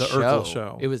his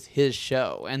show. It was his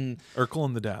show, and Urkel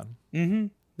and the dad. Mm-hmm.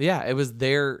 Yeah, it was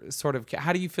their sort of.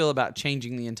 How do you feel about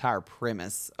changing the entire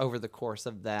premise over the course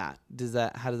of that?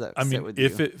 How does that sit with you?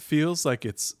 If it feels like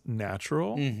it's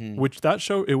natural, which that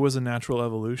show, it was a natural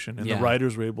evolution, and the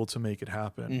writers were able to make it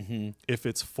happen. If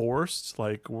it's forced,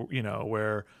 like, you know,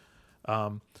 where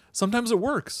sometimes it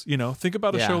works. You know, think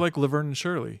about a show like Laverne and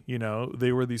Shirley. You know,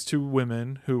 they were these two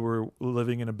women who were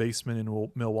living in a basement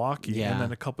in Milwaukee, and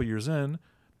then a couple years in,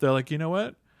 they're like, you know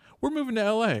what? We're moving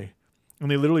to LA. And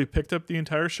they literally picked up the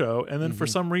entire show. And then for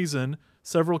some reason,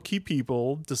 several key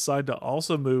people decide to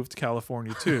also move to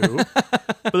California too.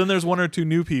 But then there's one or two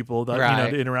new people that you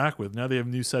know to interact with. Now they have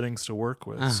new settings to work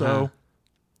with. So,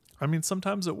 I mean,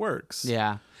 sometimes it works.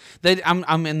 Yeah.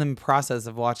 I'm in the process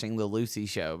of watching the Lucy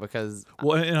show because...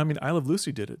 Well, and I mean, I Love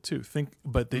Lucy did it too.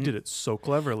 But they did it so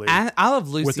cleverly. I Love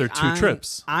Lucy... With their two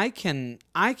trips. I can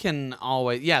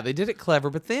always... Yeah, they did it clever,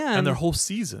 but then... And their whole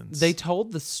seasons. They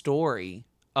told the story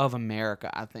of America,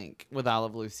 I think, with I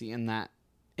Love Lucy in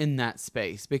that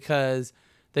space, because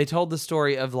they told the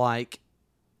story of like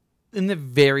in the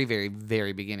very, very,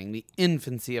 very beginning, the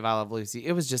infancy of I Love Lucy.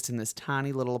 It was just in this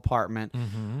tiny little apartment,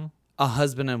 a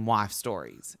husband and wife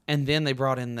stories, and then they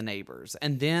brought in the neighbors,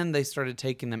 and then they started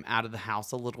taking them out of the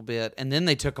house a little bit, and then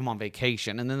they took them on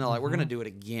vacation, and then they're like, we're going to do it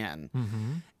again.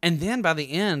 And then by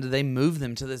the end, they moved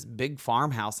them to this big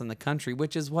farmhouse in the country,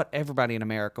 which is what everybody in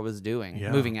America was doing,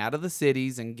 moving out of the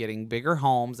cities and getting bigger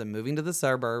homes and moving to the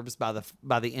suburbs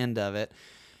by the end of it.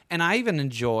 And I even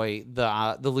enjoy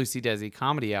the Lucy Desi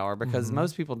Comedy Hour because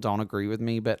most people don't agree with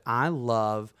me, but I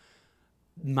love,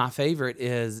 my favorite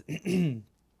is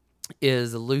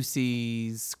is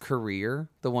Lucy's career,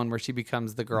 the one where she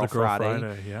becomes the Girl, The Girl Friday.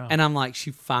 Friday, yeah. And I'm like,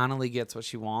 she finally gets what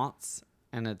she wants.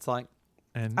 And it's like,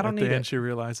 And I don't at need the end, it. she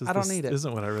realizes I don't this need it.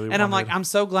 isn't what I really wanted. And I'm like, I'm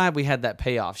so glad we had that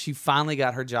payoff. She finally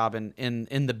got her job in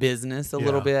the business a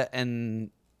little bit, and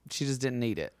she just didn't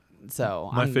need it. So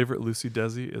my favorite Lucy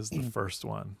Desi is the first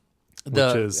one, which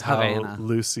The is Havana. how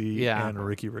Lucy Yeah. and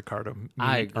Ricky Ricardo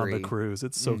I meet on the agree. cruise.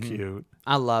 It's so cute.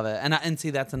 I love it. And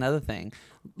see, that's another thing.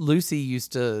 Lucy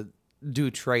used to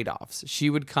do trade-offs. She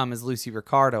would come as Lucy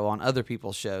Ricardo on other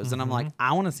people's shows, and I'm like,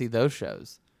 I want to see those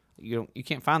shows. You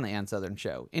can't find the Ann Southern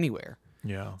show anywhere.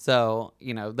 Yeah. So,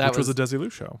 that Which was a Desi Lou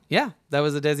show. Yeah, that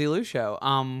was a Desi Lou show.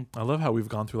 I love how we've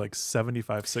gone through like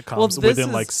 75 sitcoms Well, this within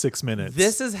is- like 6 minutes.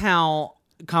 This is how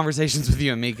conversations with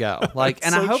you and me go. Like,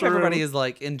 and so I hope true. everybody is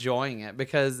like enjoying it,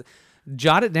 because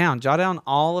jot down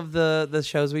all of the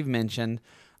shows we've mentioned.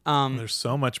 There's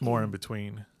so much more in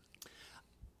between.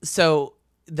 So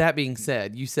that being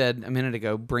said, you said a minute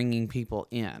ago bringing people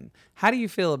in. How do you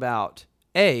feel about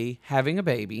having a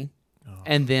baby,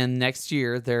 and then next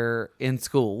year they're in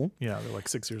school? Yeah, they're like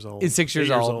 6 years old. Is 6 years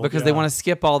 8 old because they want to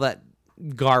skip all that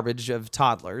garbage of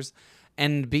toddlers,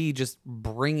 and B, just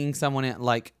bringing someone in.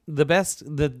 Like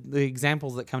the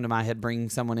examples that come to my head, bringing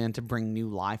someone in to bring new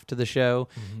life to the show,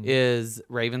 is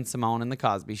Raven Simone in The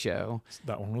Cosby Show.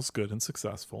 That one was good and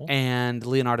successful. And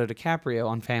Leonardo DiCaprio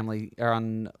on Family, or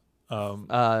on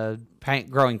Growing Pains.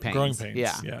 Growing Pains,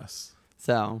 Yeah. yes.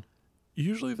 So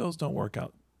Usually those don't work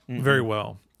out very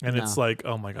well. And No. it's like,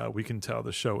 oh my God, we can tell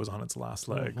the show was on its last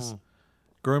legs.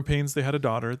 Growing Pains, they had a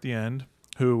daughter at the end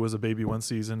who was a baby one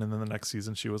season, and then the next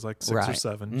season she was like 6 or Right.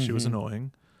 7. She was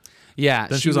annoying. yeah,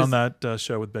 Then she was on that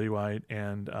show with Betty White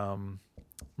and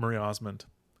Marie Osmond.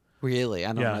 Really, I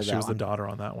don't know Yeah, that she was one. the daughter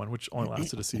on that one, which only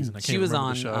lasted a season. I can't She was remember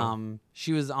on the show.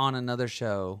 she was on another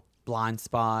show, Blind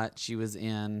Spot. She was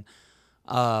in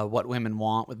What Women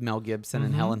Want with Mel Gibson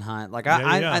and Helen Hunt. Like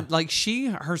I like, she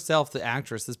herself, the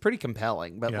actress, is pretty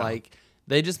compelling, but Yeah. like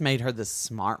they just made her this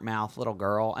smart mouth little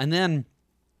girl. And then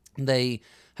they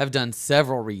have done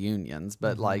several reunions,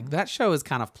 but like that show is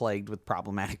kind of plagued with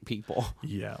problematic people.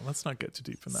 Yeah, let's not get too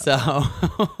deep in that.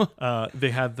 So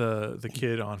They had the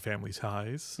kid on Family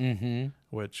Ties,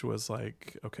 which was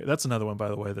like, okay, that's another one, by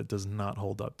the way, that does not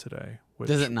hold up today. Which,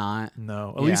 does it not?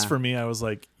 No, at least Yeah. for me, I was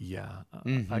like, yeah,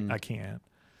 I can't.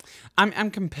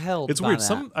 I'm compelled. It's by weird.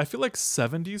 that. I feel like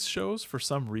 70s shows for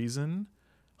some reason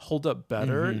hold up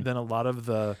better than a lot of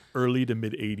the early to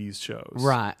mid 80s shows.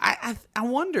 Right. I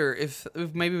wonder if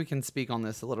maybe we can speak on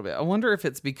this a little bit. I wonder if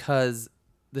it's because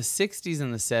the 60s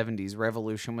and the 70s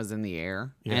revolution was in the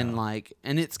air, Yeah.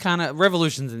 and it's kind of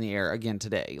revolution's in the air again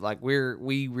today. Like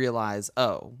we realize,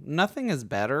 nothing is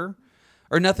better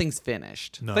or nothing's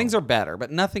finished. No. Things are better,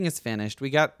 but nothing is finished. We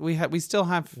still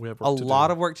have We have a work to lot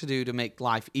do. of work to do to make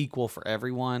life equal for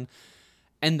everyone.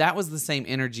 And that was the same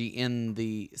energy in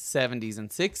the 70s and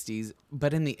 60s.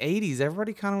 But in the 80s,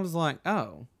 everybody kind of was like,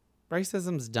 oh,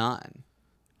 racism's done.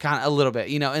 Kind of a little bit,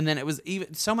 And then it was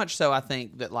even so much so, I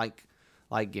think, that like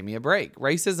give me a break.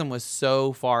 Racism was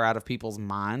so far out of people's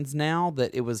minds now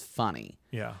that it was funny.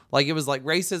 Yeah. Like it was like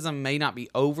racism may not be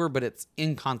over, but it's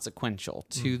inconsequential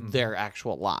to their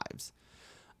actual lives,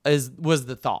 was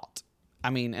the thought. I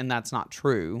mean, and that's not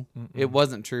true. It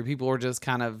wasn't true. People were just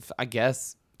kind of, I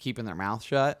guess, keeping their mouth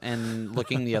shut and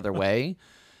looking the other way.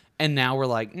 And now we're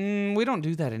like, we don't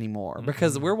do that anymore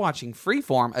because we're watching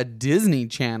Freeform, a Disney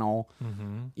Channel,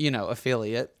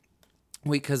 affiliate.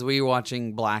 Because we were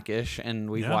watching Blackish, and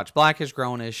we've watched Blackish,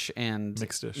 Grownish, and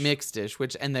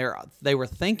Mixedish, they were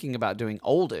thinking about doing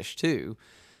Oldish too.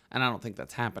 And I don't think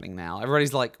that's happening now.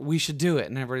 Everybody's like, we should do it.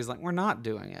 And everybody's like, we're not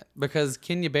doing it because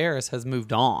Kenya Barris has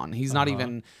moved on. He's not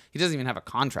even, he doesn't even have a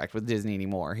contract with Disney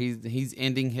anymore. He's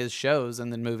ending his shows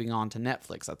and then moving on to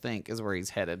Netflix, I think, is where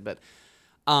he's headed. But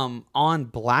on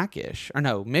Blackish, or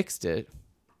no, Mixedish,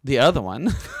 the other one,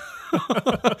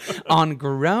 on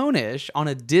Grownish, on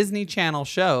a Disney Channel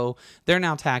show, they're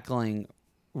now tackling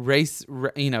race,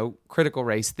 critical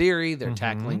race theory. They're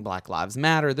tackling Black Lives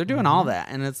Matter. They're doing all that.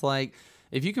 And it's like,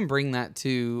 if you can bring that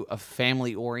to a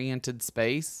family-oriented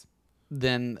space,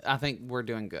 then I think we're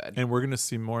doing good. And we're going to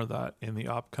see more of that in the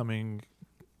upcoming.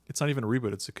 It's not even a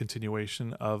reboot; it's a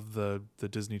continuation of the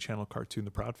Disney Channel cartoon,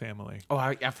 The Proud Family. Oh,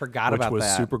 I forgot about that. Which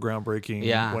was super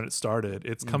groundbreaking when it started.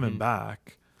 It's coming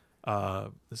back.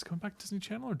 Is it coming back to Disney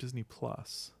Channel or Disney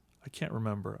Plus? I can't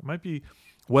remember. It might be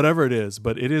whatever it is,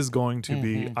 but it is going to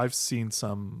be. I've seen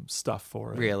some stuff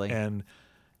for it, Really, and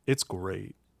it's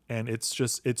great. And it's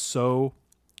so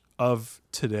of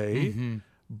today,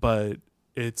 but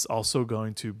it's also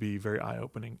going to be very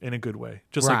eye-opening in a good way,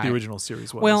 just like the original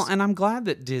series was. Well, and I'm glad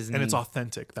that Disney... And it's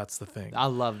authentic. That's the thing. I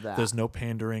love that. There's no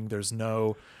pandering. There's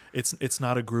no... It's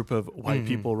not a group of white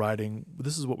people writing,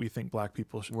 this is what we think black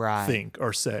people think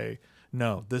or say.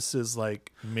 No, this is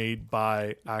like made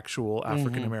by actual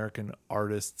African-American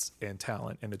artists and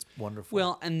talent, and it's wonderful.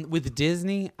 Well, and with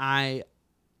Disney,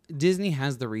 Disney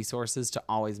has the resources to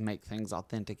always make things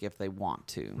authentic if they want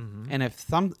to. And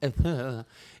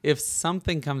if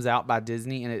something comes out by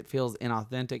Disney and it feels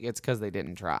inauthentic, it's because they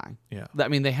didn't try. Yeah. I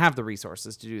mean, they have the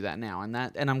resources to do that now, and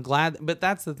I'm glad. But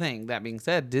that's the thing. That being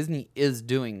said, Disney is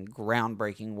doing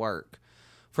groundbreaking work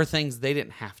for things they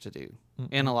didn't have to do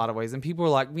in a lot of ways. And people are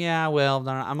like, "Yeah, well,"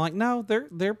 I'm like, "No,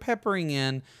 they're peppering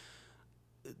in."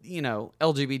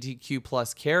 LGBTQ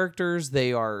plus characters.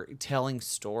 They are telling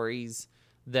stories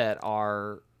that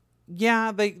are,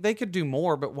 they could do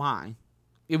more, but why?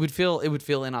 It would feel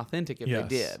inauthentic if they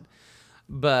did.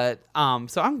 But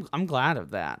so I'm glad of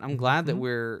that. I'm glad that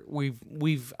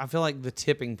we've I feel like the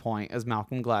tipping point, as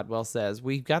Malcolm Gladwell says,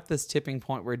 we've got this tipping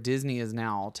point where Disney is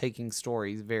now taking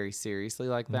stories very seriously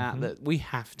like that we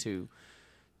have to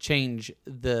change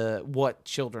what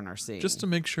children are seeing, just to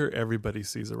make sure everybody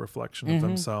sees a reflection of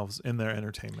themselves in their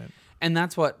entertainment. And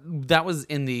that was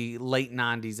in the late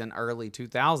 90s and early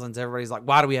 2000s. Everybody's like,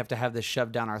 why do we have to have this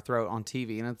shoved down our throat on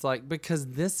TV? And it's like, because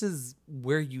this is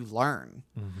where you learn.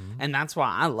 And that's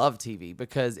why I love TV,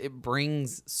 because it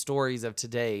brings stories of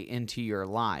today into your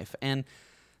life. And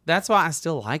that's why I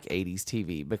still like 80s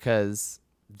TV, because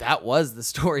that was the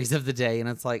stories of the day. And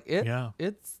it's like,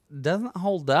 it doesn't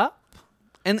hold up.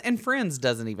 And Friends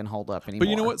doesn't even hold up anymore. But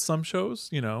you know what? Some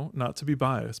shows, not to be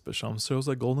biased, but some shows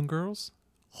like Golden Girls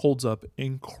holds up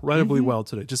incredibly well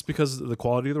today, just because of the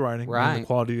quality of the writing and the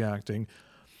quality of the acting.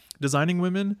 Designing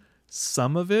Women,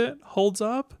 some of it holds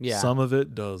up, some of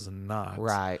it does not.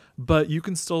 Right. But you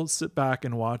can still sit back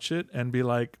and watch it and be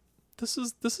like, this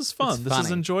is fun. This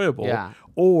is enjoyable. Yeah.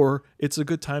 Or it's a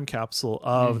good time capsule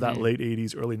of that late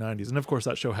 80s, early 90s. And of course,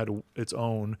 that show had its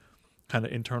own kind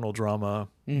of internal drama,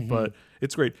 but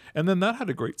it's great. And then that had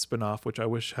a great spinoff, which I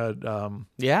wish had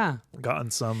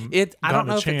gotten some. I don't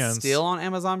know if it's still on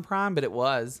Amazon Prime, but it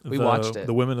was. We watched it.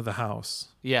 The Women of the House.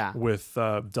 Yeah. With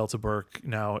Delta Burke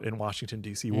now in Washington,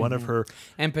 D.C. One of her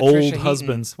old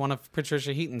husbands. One of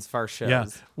Patricia Heaton's first shows. Yeah.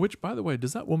 Which, by the way,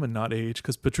 does that woman not age?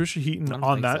 Because Patricia Heaton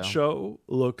on that show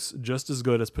looks just as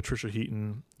good as Patricia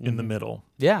Heaton in The Middle.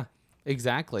 Yeah.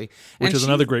 Exactly. Which is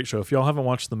another great show. If y'all haven't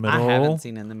watched The Middle. I haven't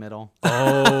seen In the Middle.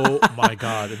 Oh my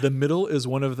God. The Middle is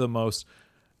one of the most,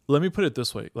 let me put it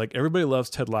this way. Like, everybody loves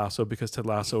Ted Lasso because Ted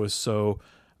Lasso is so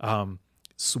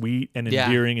sweet and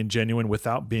endearing and genuine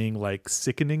without being like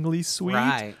sickeningly sweet.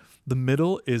 Right. The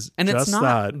Middle is and just it's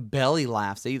not that. Belly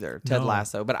laughs either, Ted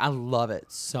Lasso, but I love it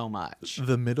so much.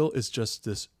 The Middle is just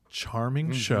this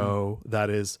charming show that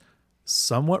is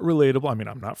somewhat relatable. I mean,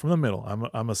 I'm not from the Middle.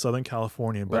 I'm a Southern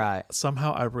Californian, but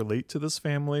somehow I relate to this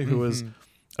family who is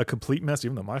a complete mess,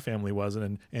 even though my family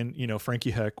wasn't. And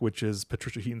Frankie Heck, which is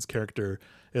Patricia Heaton's character,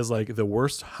 is like the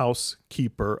worst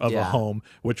housekeeper of a home,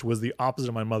 which was the opposite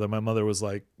of my mother. My mother was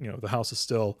like, the house is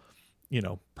still,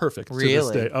 perfect to this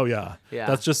day. Oh yeah.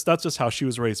 That's just how she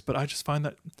was raised. But I just find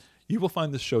that you will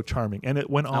find this show charming, and it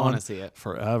went on I want to see it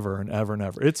forever and ever and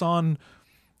ever. It's on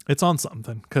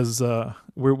something, because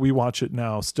we watch it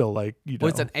now still, like, Well,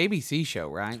 it's an ABC show,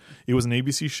 right? It was an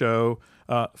ABC show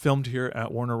filmed here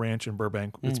at Warner Ranch in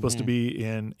Burbank. It's supposed to be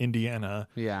in Indiana.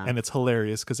 Yeah. And it's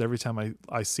hilarious because every time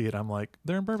I see it, I'm like,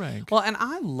 they're in Burbank. Well, and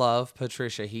I love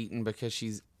Patricia Heaton because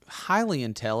she's highly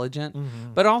intelligent,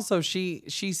 but also she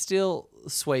still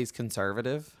sways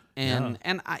conservative. And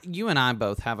you and I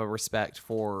both have a respect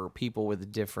for people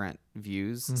with different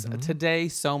views today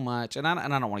so much. And I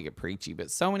don't want to get preachy,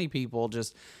 but so many people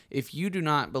just, if you do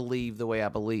not believe the way I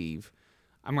believe,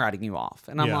 I'm writing you off.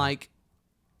 And I'm like,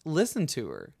 listen to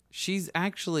her. She's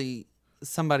actually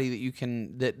somebody that you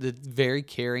can, that very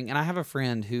caring. And I have a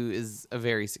friend who is a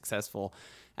very successful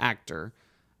actor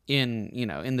in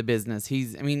the business.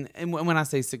 And when I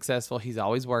say successful, he's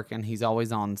always working. He's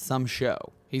always on some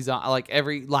show. He's on, like,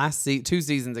 every 2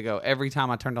 seasons ago, every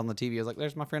time I turned on the TV, I was like,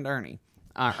 there's my friend Ernie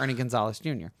Gonzalez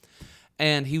Jr.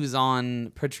 And he was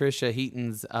on Patricia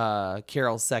Heaton's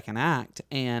Carol's Second Act.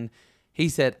 And he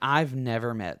said, I've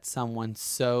never met someone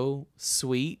so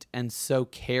sweet and so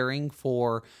caring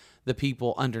for the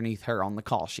people underneath her on the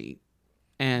call sheet.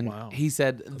 And he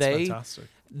said fantastic.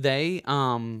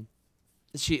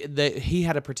 He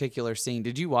had a particular scene.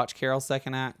 Did you watch Carol's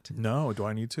Second Act? No. Do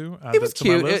I need to? It was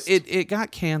cute. It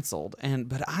got canceled,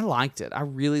 but I liked it. I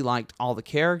really liked all the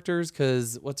characters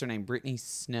because what's her name? Brittany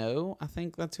Snow, I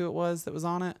think that's who it was that was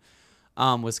on it.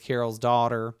 was Carol's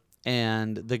daughter,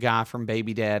 and the guy from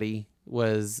Baby Daddy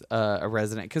was a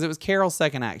resident, because it was Carol's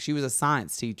second act. She was a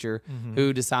science teacher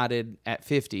who decided at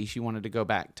 50 she wanted to go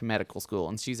back to medical school,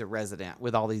 and she's a resident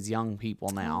with all these young people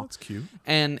now. Oh, that's cute.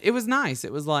 And it was nice.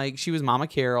 It was like she was Mama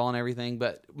Carol and everything,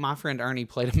 but my friend Ernie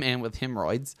played a man with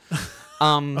hemorrhoids.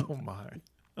 Oh my.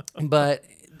 But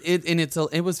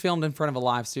it was filmed in front of a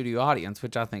live studio audience,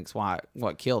 which I think is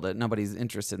what killed it. Nobody's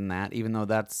interested in that, even though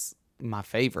that's my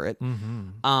favorite.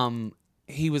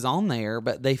 He was on there,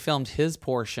 but they filmed his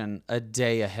portion a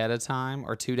day ahead of time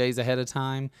or 2 days ahead of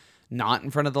time, not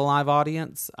in front of the live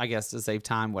audience, I guess to save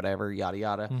time, whatever, yada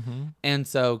yada. And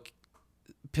so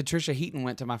Patricia Heaton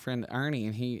went to my friend Ernie,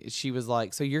 and she was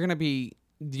like, "So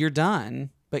you're done,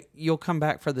 but you'll come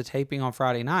back for the taping on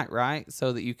Friday night, right?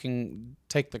 So that you can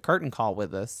take the curtain call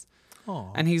with us."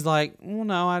 Aww. And he's like, "Well,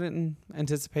 no, I didn't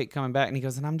anticipate coming back." And he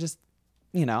goes, "And I'm just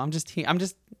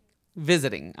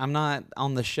visiting. I'm not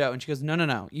on the show." And she goes,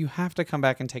 No. You have to come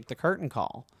back and take the curtain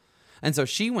call." And so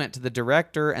she went to the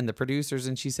director and the producers,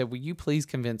 and she said, "Will you please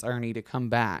convince Ernie to come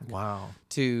back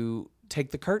to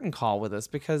take the curtain call with us,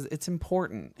 because it's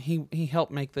important. He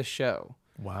helped make this show."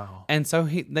 Wow. And so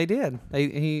they did.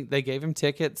 They gave him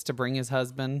tickets to bring his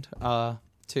husband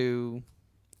to.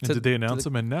 And did they announce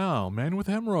him? And now, man with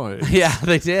hemorrhoids. Yeah,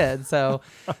 they did. So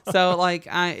like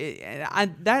I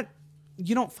that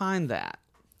you don't find that.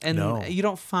 And you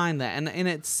don't find that. And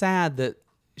it's sad that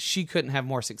she couldn't have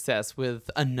more success with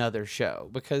another show,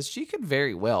 because she could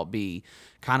very well be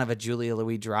kind of a Julia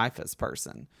Louis-Dreyfus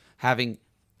person, having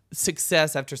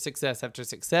success after success after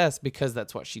success, because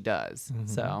that's what she does.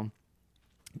 So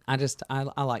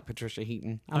I like Patricia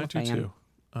Heaton. I'm a fan.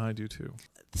 I do too.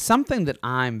 Something that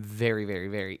I'm very, very,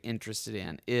 very interested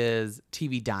in is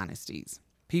TV dynasties.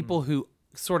 People who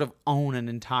sort of own an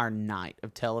entire night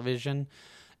of television.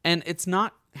 And it's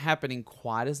not happening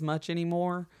quite as much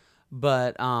anymore,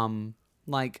 but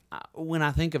when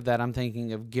I think of that, I'm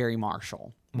thinking of Gary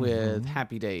Marshall with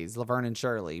Happy Days, Laverne and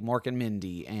Shirley, Mork and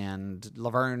Mindy, and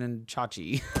Laverne and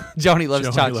Chachi. Joni Loves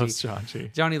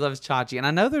Chachi. Joni Loves Chachi. And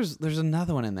I know there's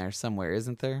another one in there somewhere,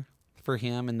 isn't there, for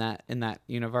him in that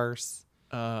universe?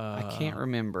 I can't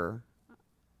remember.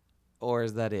 Or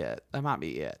is that it? That might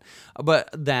be it. But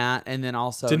that, and then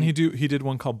also... Didn't he did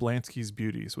one called Blansky's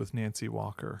Beauties with Nancy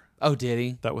Walker. Oh, did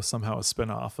he? That was somehow a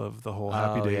spinoff of the whole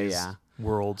Happy Days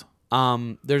world.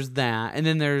 There's that. And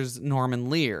then there's Norman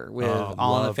Lear with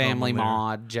All in the Family,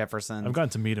 Maude, Jefferson. I've gotten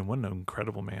to meet him. What an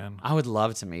incredible man. I would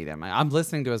love to meet him. I'm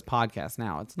listening to his podcast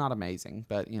now. It's not amazing,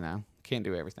 but, can't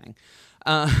do everything.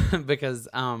 Because...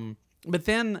 But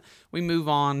then we move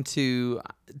on to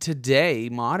today,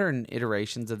 modern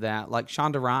iterations of that, like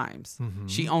Shonda Rhimes.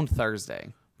 She owned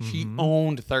Thursday. She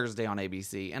owned Thursday on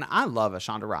ABC. And I love a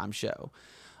Shonda Rhimes show.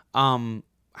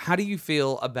 How do you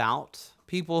feel about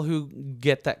people who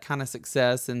get that kind of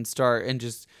success and start and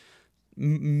just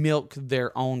milk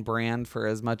their own brand for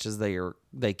as much as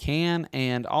they can?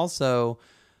 And also,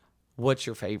 what's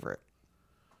your favorite?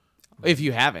 If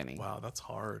you have any. Wow, that's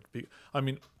hard. I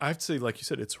mean, I have to say, like you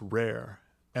said, it's rare.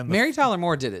 And Mary Tyler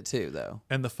Moore did it too, though.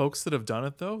 And the folks that have done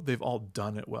it, though, they've all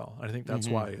done it well. I think that's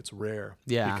why it's rare.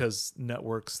 Yeah. Because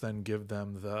networks then give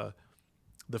them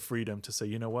the freedom to say,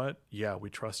 you know what? Yeah, we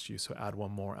trust you, so add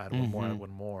one more, add one more, add one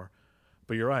more.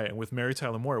 But you're right. And with Mary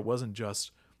Tyler Moore, it wasn't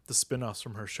just the spin-offs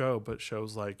from her show, but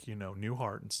shows like,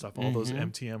 Newhart and stuff, all those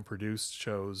MTM produced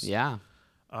shows. Yeah.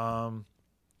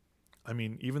 I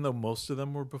mean, even though most of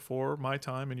them were before my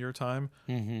time and your time,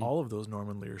 all of those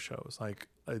Norman Lear shows, like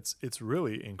it's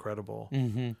really incredible.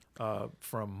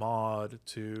 From Maude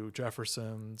to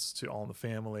Jeffersons to All in the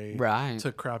Family, right?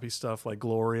 To crappy stuff like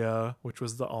Gloria, which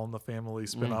was the All in the Family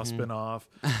spinoff.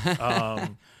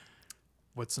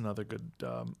 What's another good?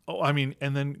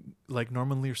 And then like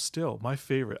Norman Lear still my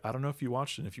favorite. I don't know if you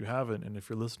watched it, if you haven't, and if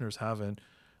your listeners haven't.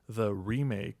 The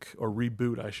remake or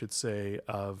reboot, I should say,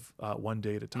 of One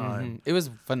Day at a Time. It was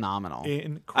phenomenal.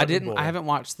 Incredible. I haven't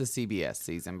watched the CBS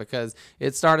season because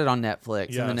it started on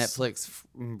Netflix, and then Netflix,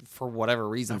 for whatever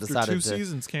reason, decided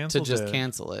to just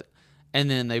cancel it. And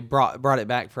then they brought it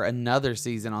back for another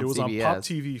season on CBS. It was on Pop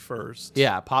TV first.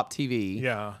 Yeah, Pop TV.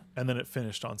 Yeah, and then it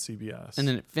finished on CBS.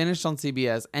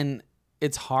 And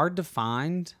it's hard to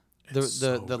find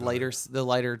the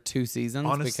later two seasons.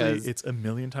 Honestly, because it's a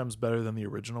million times better than the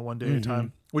original One Day at a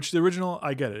Time. Which the original,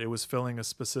 I get it. It was filling a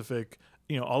specific,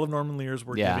 all of Norman Lear's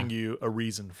were giving you a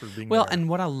reason for being there. Well, and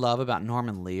what I love about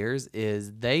Norman Lear's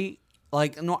is I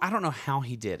don't know how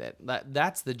he did it.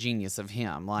 That's the genius of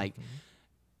him. Like,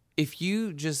 if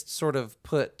you just sort of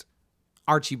put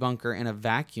Archie Bunker in a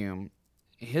vacuum,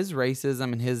 his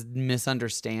racism and his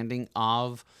misunderstanding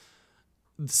of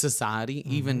society,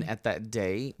 even at that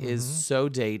day, is so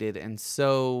dated and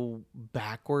so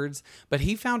backwards. But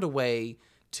he found a way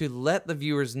to let the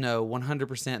viewers know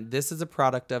 100% this is a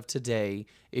product of today.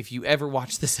 If you ever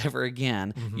watch this ever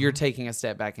again, you're taking a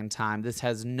step back in time. This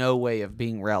has no way of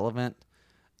being relevant.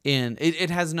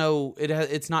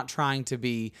 It's not trying to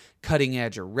be cutting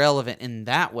edge or relevant in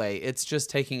that way. It's just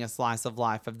taking a slice of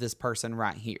life of this person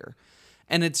right here.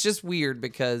 And it's just weird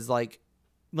because like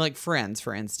Friends,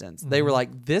 for instance, they were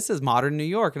like, this is modern New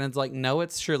York. And it's like, no,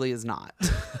 it surely is not.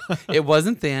 It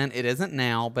wasn't then. It isn't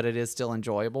now, but it is still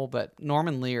enjoyable. But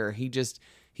Norman Lear, he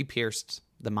pierced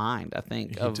the mind, I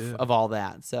think, of all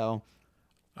that. So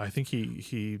I think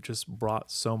he just brought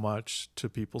so much to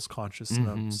people's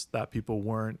consciousness that people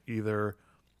weren't either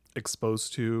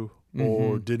exposed to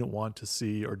or didn't want to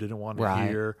see or didn't want to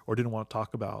hear or didn't want to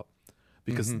talk about.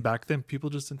 Because back then,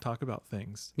 people just didn't talk about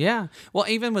things. Yeah. Well,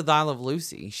 even with I Love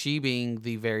Lucy, she being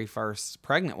the very first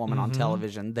pregnant woman on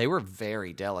television, they were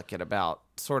very delicate about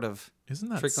sort of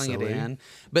trickling it in.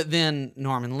 But then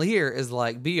Norman Lear is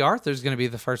like, B. Arthur's going to be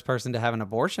the first person to have an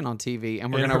abortion on TV.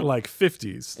 And we're going to like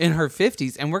 50s. In her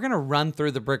 50s. And we're going to run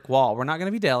through the brick wall. We're not going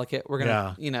to be delicate. We're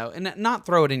going to, and not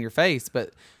throw it in your face,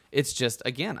 but it's just,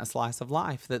 again, a slice of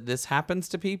life that this happens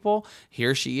to people.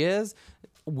 Here she is.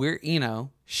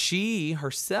 She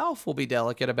herself will be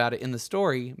delicate about it in the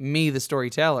story. Me, the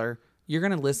storyteller, you're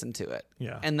going to listen to it.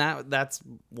 Yeah. And that's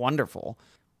wonderful.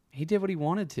 He did what he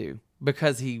wanted to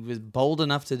because he was bold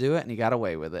enough to do it and he got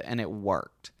away with it and it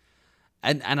worked.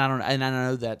 And I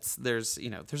know there's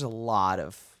a lot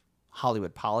of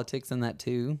Hollywood politics in that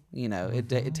too.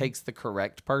 It takes the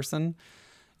correct person.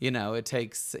 It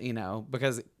takes,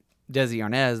 because Desi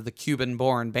Arnaz, the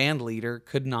Cuban-born band leader,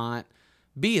 could not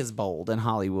be as bold in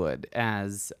Hollywood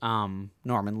as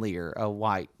Norman Lear, a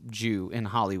white Jew in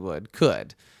Hollywood,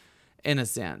 could, in a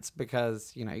sense,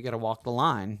 because you got to walk the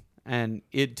line, and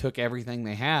it took everything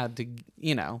they had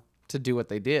to do what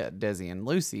they did, Desi and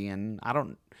Lucy. And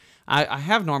I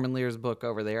have Norman Lear's book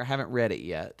over there. I haven't read it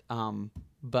yet,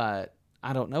 but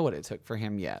I don't know what it took for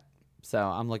him yet. So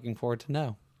I'm looking forward to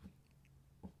know.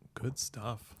 Good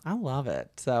stuff. I love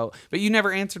it. So, but you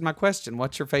never answered my question.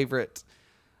 What's your favorite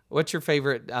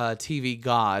TV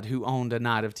god who owned a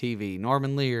night of TV?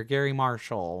 Norman Lear, Gary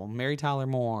Marshall, Mary Tyler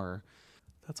Moore.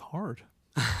 That's hard.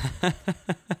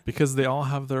 Because they all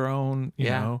have their own, you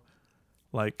know,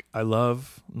 like I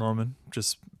love Norman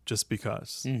just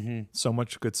because so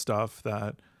much good stuff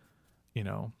that,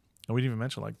 and we didn't even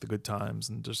mention like the good times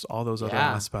and just all those other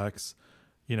aspects,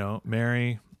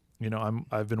 Mary,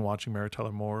 I've been watching Mary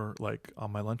Tyler Moore like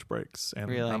on my lunch breaks, and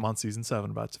I'm on season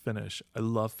 7, about to finish. I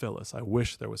love Phyllis. I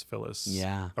wish there was Phyllis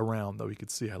around that we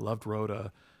could see. I loved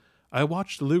Rhoda. I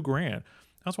watched Lou Grant.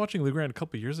 I was watching Lou Grant a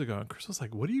couple of years ago, and Chris was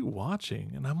like, "What are you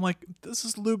watching?" And I'm like, "This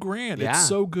is Lou Grant. Yeah. It's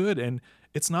so good, and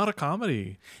it's not a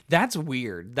comedy." That's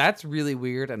weird. That's really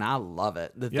weird, and I love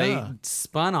it that they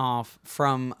spun off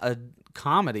from a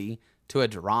comedy to a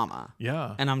drama.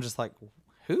 Yeah, and I'm just like,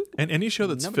 who? And any show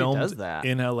that's filmed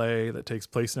in LA, that takes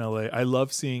place in LA, I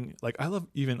love seeing,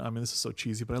 this is so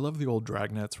cheesy, but I love the old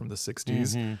Dragnets from the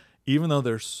 60s, even though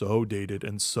they're so dated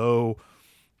and so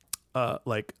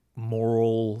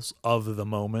morals of the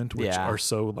moment, which are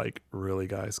so like, really,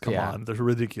 guys, come on, they're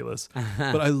ridiculous.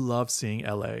 But I love seeing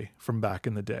LA from back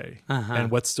in the day and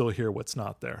what's still here, what's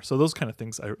not there. So those kind of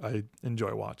things I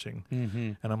enjoy watching.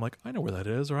 And I'm like, I know where that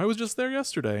is, or I was just there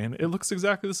yesterday and it looks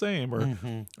exactly the same,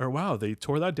 or wow, they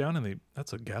tore that down and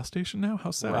that's a gas station now.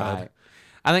 How sad. Right.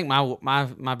 I think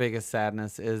my biggest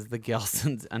sadness is the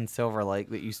Gelsons and Silver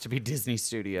Lake that used to be Disney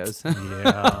Studios.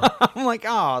 Yeah. I'm like,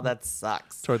 oh, that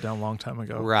sucks. Tore it down a long time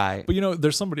ago. Right. But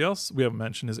there's somebody else we haven't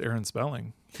mentioned is Aaron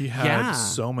Spelling. He had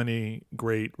so many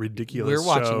great, ridiculous shows. We're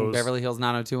watching Beverly Hills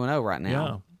 90210 right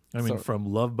now. Yeah. I mean, from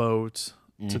Love Boat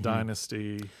to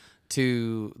Dynasty.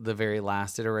 To the very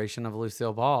last iteration of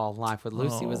Lucille Ball, Life with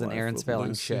Lucy was an Aaron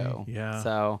Spelling show. Yeah,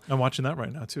 so I'm watching that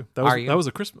right now too. That was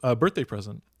a birthday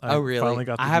present. Oh, really? Finally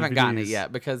got the I haven't DVDs. gotten it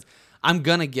yet because I'm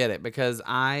gonna get it because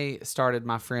I started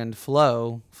my friend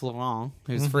Florent,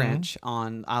 who's French,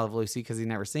 on I Love Lucy because he'd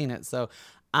never seen it. So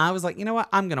I was like, you know what?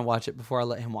 I'm gonna watch it before I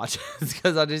let him watch it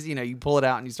because I just, you pull it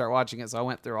out and you start watching it. So I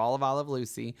went through all of I Love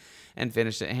Lucy and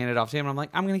finished it, and handed it off to him. And I'm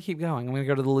like, I'm gonna keep going. I'm gonna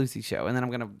go to the Lucy show, and then I'm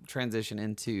gonna transition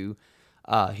into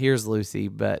Here's Lucy.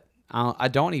 But I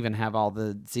don't even have all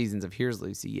the seasons of Here's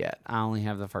Lucy yet. I only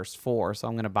have the first 4, so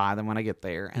I'm gonna buy them when I get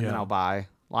there, and then I'll buy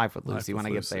Life with Lucy when I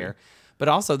get there. But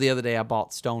also the other day I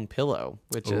bought Stone Pillow,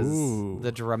 which is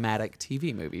the dramatic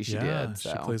TV movie she did.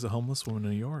 So. She plays a homeless woman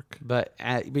in New York. But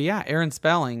yeah, Aaron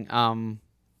Spelling.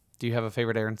 Do you have a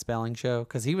favorite Aaron Spelling show?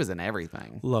 Because he was in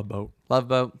everything. Love Boat. Love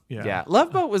Boat. Yeah.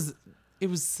 Love Boat was it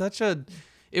was such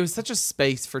a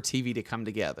space for TV to come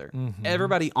together.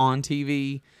 Everybody on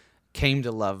TV came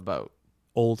to Love Boat.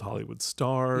 Old Hollywood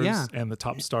stars Yeah. and the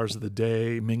top stars of the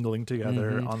day mingling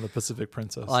together on the Pacific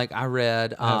Princess. Like I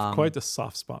read, I have quite a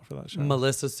soft spot for that show.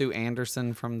 Melissa Sue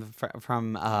Anderson from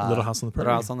Little House on the Prairie.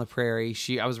 Little House on the Prairie.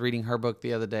 I was reading her book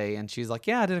the other day, and she's like,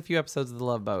 "Yeah, I did a few episodes of The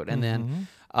Love Boat." And then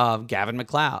Gavin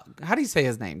MacLeod. How do you say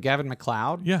his name? Gavin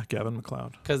MacLeod? Yeah, Gavin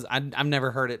MacLeod. Because I've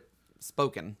never heard it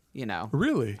spoken.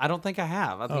 Really? I don't think I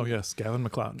have. I think Oh yes, Gavin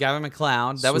MacLeod. Gavin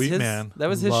MacLeod. That was Sweet his. man. That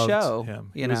was his Loved show.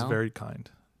 Him. You He know, was very kind.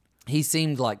 he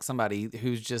seemed like somebody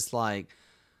who's just like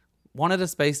wanted a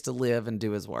space to live and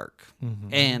do his work.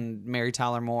 And Mary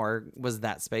Tyler Moore was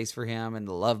that space for him, and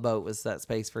The Love Boat was that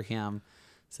space for him.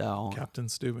 So Captain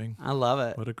Steubing. I love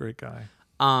it. What a great guy.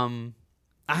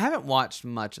 I haven't watched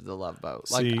much of The Love Boat.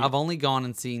 Like See- I've only gone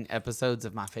and seen episodes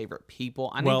of my favorite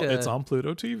people. It's on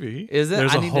Pluto TV. Is it?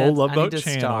 There's I a need whole to- Love I Boat need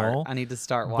to channel. I need to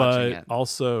start But watching it.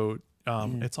 also,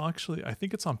 it's actually, I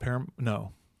think it's on Paramount.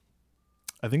 No,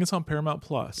 I think it's on Paramount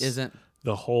Plus. Isn't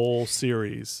the whole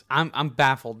series? I'm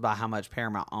baffled by how much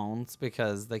Paramount owns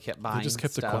because they kept buying. just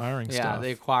kept stuff. acquiring Yeah, stuff.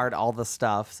 they acquired all the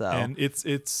stuff. So And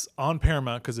it's on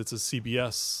Paramount because it's a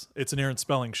CBS. It's an Aaron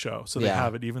Spelling show, so they Yeah.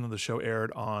 have it. Even though the show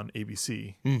aired on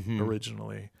ABC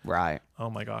originally. right. Oh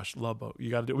my gosh, Love Boat!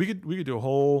 You got to do. We could do a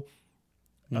whole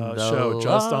The show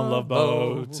just on Love Love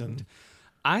Boats and.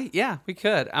 We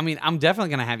could. I mean, I'm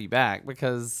definitely gonna have you back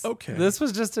because Okay. this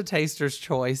was just a taster's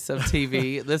choice of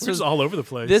TV. This We're was just all over the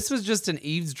place. This was just an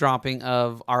eavesdropping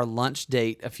of our lunch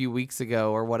date a few weeks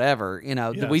ago or whatever. We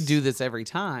Yes. do this every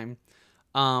time.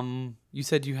 You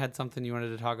said you had something you wanted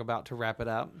to talk about to wrap it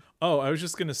up. Oh, I was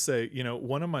just gonna say,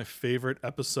 one of my favorite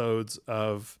episodes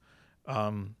of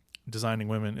Designing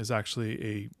Women is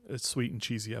actually a sweet and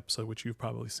cheesy episode, which you've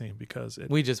probably seen because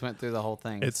We just went through the whole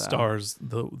thing. it so. stars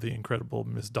the incredible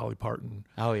Miss Dolly Parton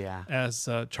Oh yeah. as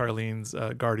Charlene's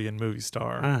guardian movie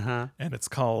star. Uh-huh. And it's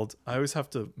called, I always have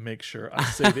to make sure I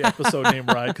say the episode name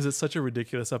right because it's such a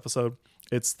ridiculous episode.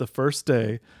 It's the first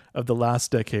day of the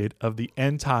last decade of the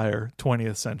entire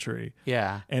 20th century.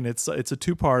 Yeah. And it's a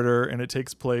two-parter, and it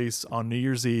takes place on New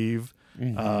Year's Eve.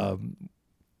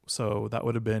 So that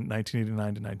would have been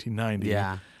 1989 to 1990.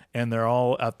 Yeah. And they're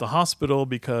all at the hospital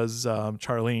because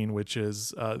Charlene, which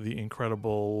is the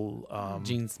incredible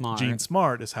Jean Smart. Jean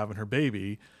Smart, is having her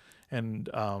baby. And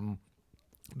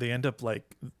they end up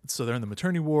so they're in the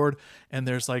maternity ward, and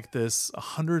there's like this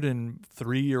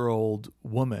 103-year-old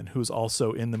woman who's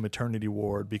also in the maternity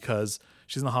ward because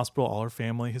she's in the hospital. All her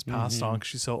family has passed on because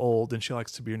she's so old, and she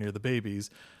likes to be near the babies.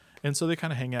 And so they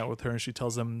kind of hang out with her, and she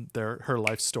tells them her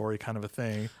life story, kind of a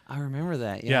thing. I remember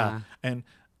that. Yeah. And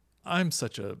I'm so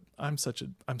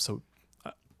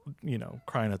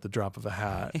crying at the drop of a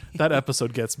hat. That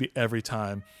episode gets me every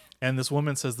time. And this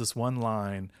woman says this one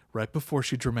line right before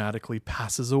she dramatically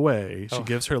passes away. She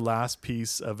gives her last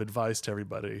piece of advice to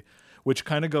everybody, which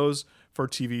kind of goes for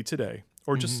TV today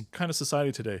or just kind of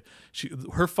society today.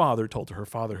 Her father told her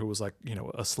father, who was like,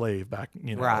 a slave back,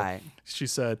 Right. She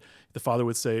said, the father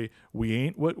would say, "We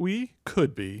ain't what we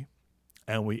could be,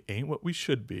 and we ain't what we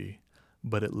should be,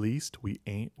 but at least we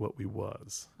ain't what we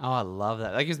was." Oh, I love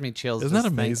that. That gives me chills. Isn't that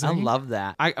just thinking. I amazing? love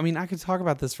that. I mean, I could talk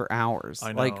about this for hours.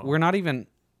 I know. Like, we're not even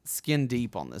skin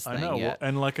deep on this thing I know. yet.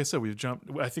 And like I said,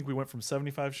 I think we went from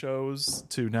 75 shows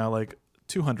to now like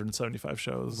 275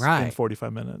 shows in Right.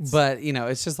 45 minutes. But,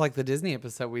 it's just like the Disney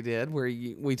episode we did where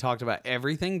we talked about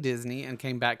everything Disney and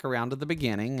came back around to the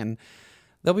beginning. And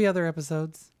there'll be other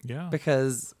episodes yeah.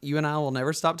 because you and I will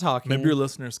never stop talking. Maybe your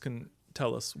listeners can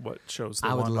tell us what shows they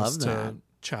I would want us love that. to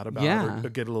chat about Yeah. or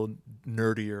get a little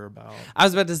nerdier about. I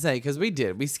was about to say, because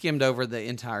we skimmed over the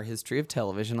entire history of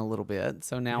television a little bit.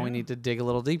 So now we need to dig a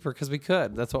little deeper because we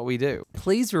could. That's what we do.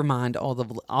 Please remind all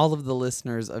of the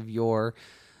listeners of your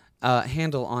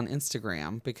handle on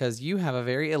Instagram because you have a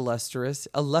very illustrious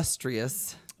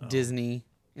Disney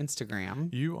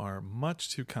Instagram. You are much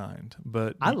too kind,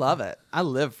 but I love it. I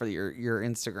live for your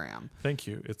Instagram. thank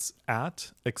you. It's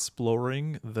at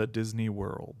Exploring the Disney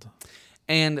World.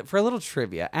 And for a little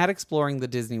trivia, at Exploring the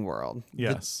Disney World,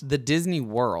 Yes. the Disney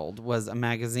World was a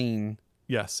magazine.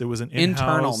 Yes, it was an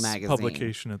Internal in-house magazine.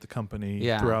 publication at the company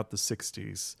throughout the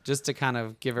 60s. Just to kind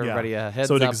of give everybody a heads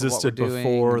So it up existed of what we're doing.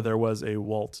 before there was a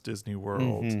Walt Disney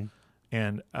World, Mm-hmm.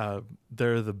 and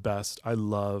they're the best. I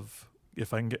love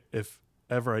if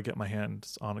ever I get my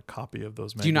hands on a copy of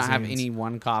those magazines. Do you not have any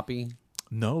one copy?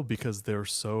 No, because they're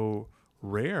so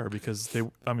rare because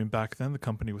back then the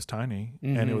company was tiny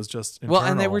and it was just internal. Well,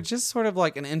 and they were just sort of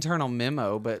like an internal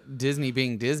memo, but Disney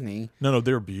being Disney. No,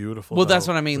 they're beautiful. Well, that's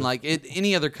what I mean. Like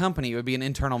any other company, it would be an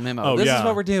internal memo. Oh, This yeah. is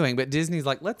what we're doing, but Disney's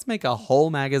like, let's make a whole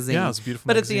magazine. Yeah, it's a beautiful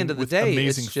But magazine at the end of the with day,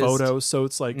 amazing it's just, photos. So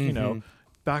it's like,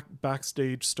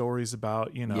 backstage stories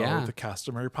about, Yeah. the cast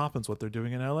of Mary Poppins, what they're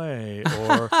doing in LA,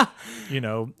 or,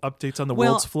 updates on the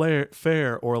Well- World's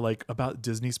Fair, or like about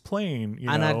Disney's plane,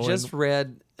 and I just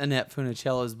read Annette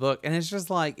Funicello's book, and it's just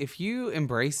like, if you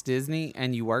embrace Disney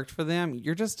and you worked for them,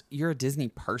 you're a Disney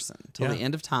person till Yeah. the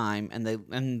end of time,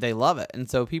 and they love it, and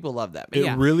so people love that. But it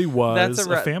yeah, really was that's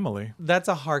a family. That's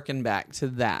a harken back to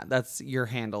that. That's your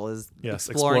handle is Yes,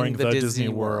 exploring the Disney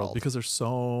world. because there's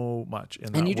so much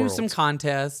in that And you do world. some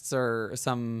contests or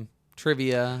some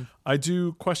trivia. I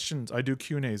do questions. I do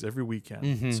Q&As every weekend.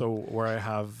 Mm-hmm. So where I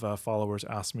have followers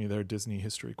ask me their Disney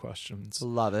history questions.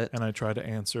 Love it. And I try to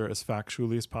answer as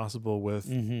factually as possible with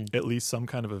at least some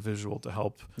kind of a visual to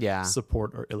help Yeah.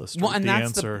 support or illustrate Well, and the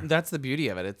that's answer. that's the beauty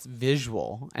of it. It's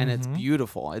visual and it's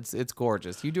beautiful. It's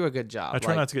gorgeous. You do a good job. I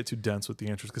try Like, not to get too dense with the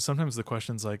answers because sometimes the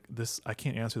question's like this. I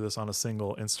can't answer this on a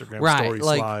single Instagram right, story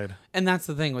like, slide. and that's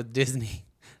the thing with Disney.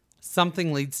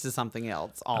 Something leads to something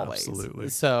else always. Absolutely.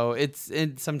 So it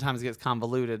sometimes gets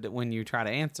convoluted when you try to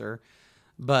answer,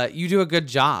 but you do a good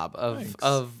job Thanks.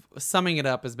 of summing it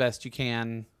up as best you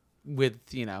can with,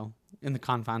 in the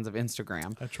confines of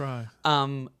Instagram. I try.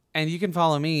 And you can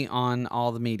follow me on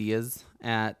all the medias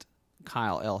at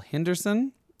Kyle L.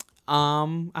 Henderson.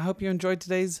 I hope you enjoyed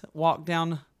today's walk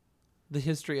down the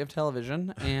history of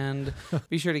television, and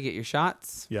be sure to get your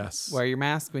shots. Yes. Wear your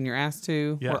mask when you're asked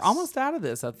to. Yes. We're almost out of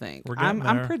this, I think. We're getting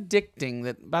I'm there. predicting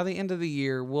that by the end of the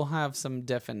year, we'll have some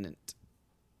definite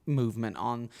movement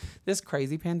on this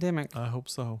crazy pandemic. I hope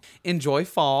so. Enjoy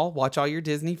fall. Watch all your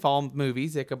Disney fall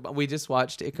movies. We just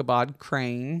watched Ichabod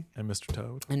Crane And Mr.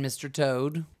 Toad. and Mr.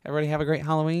 Toad. Everybody have a great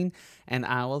Halloween, and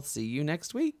I will see you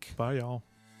next week. Bye, y'all.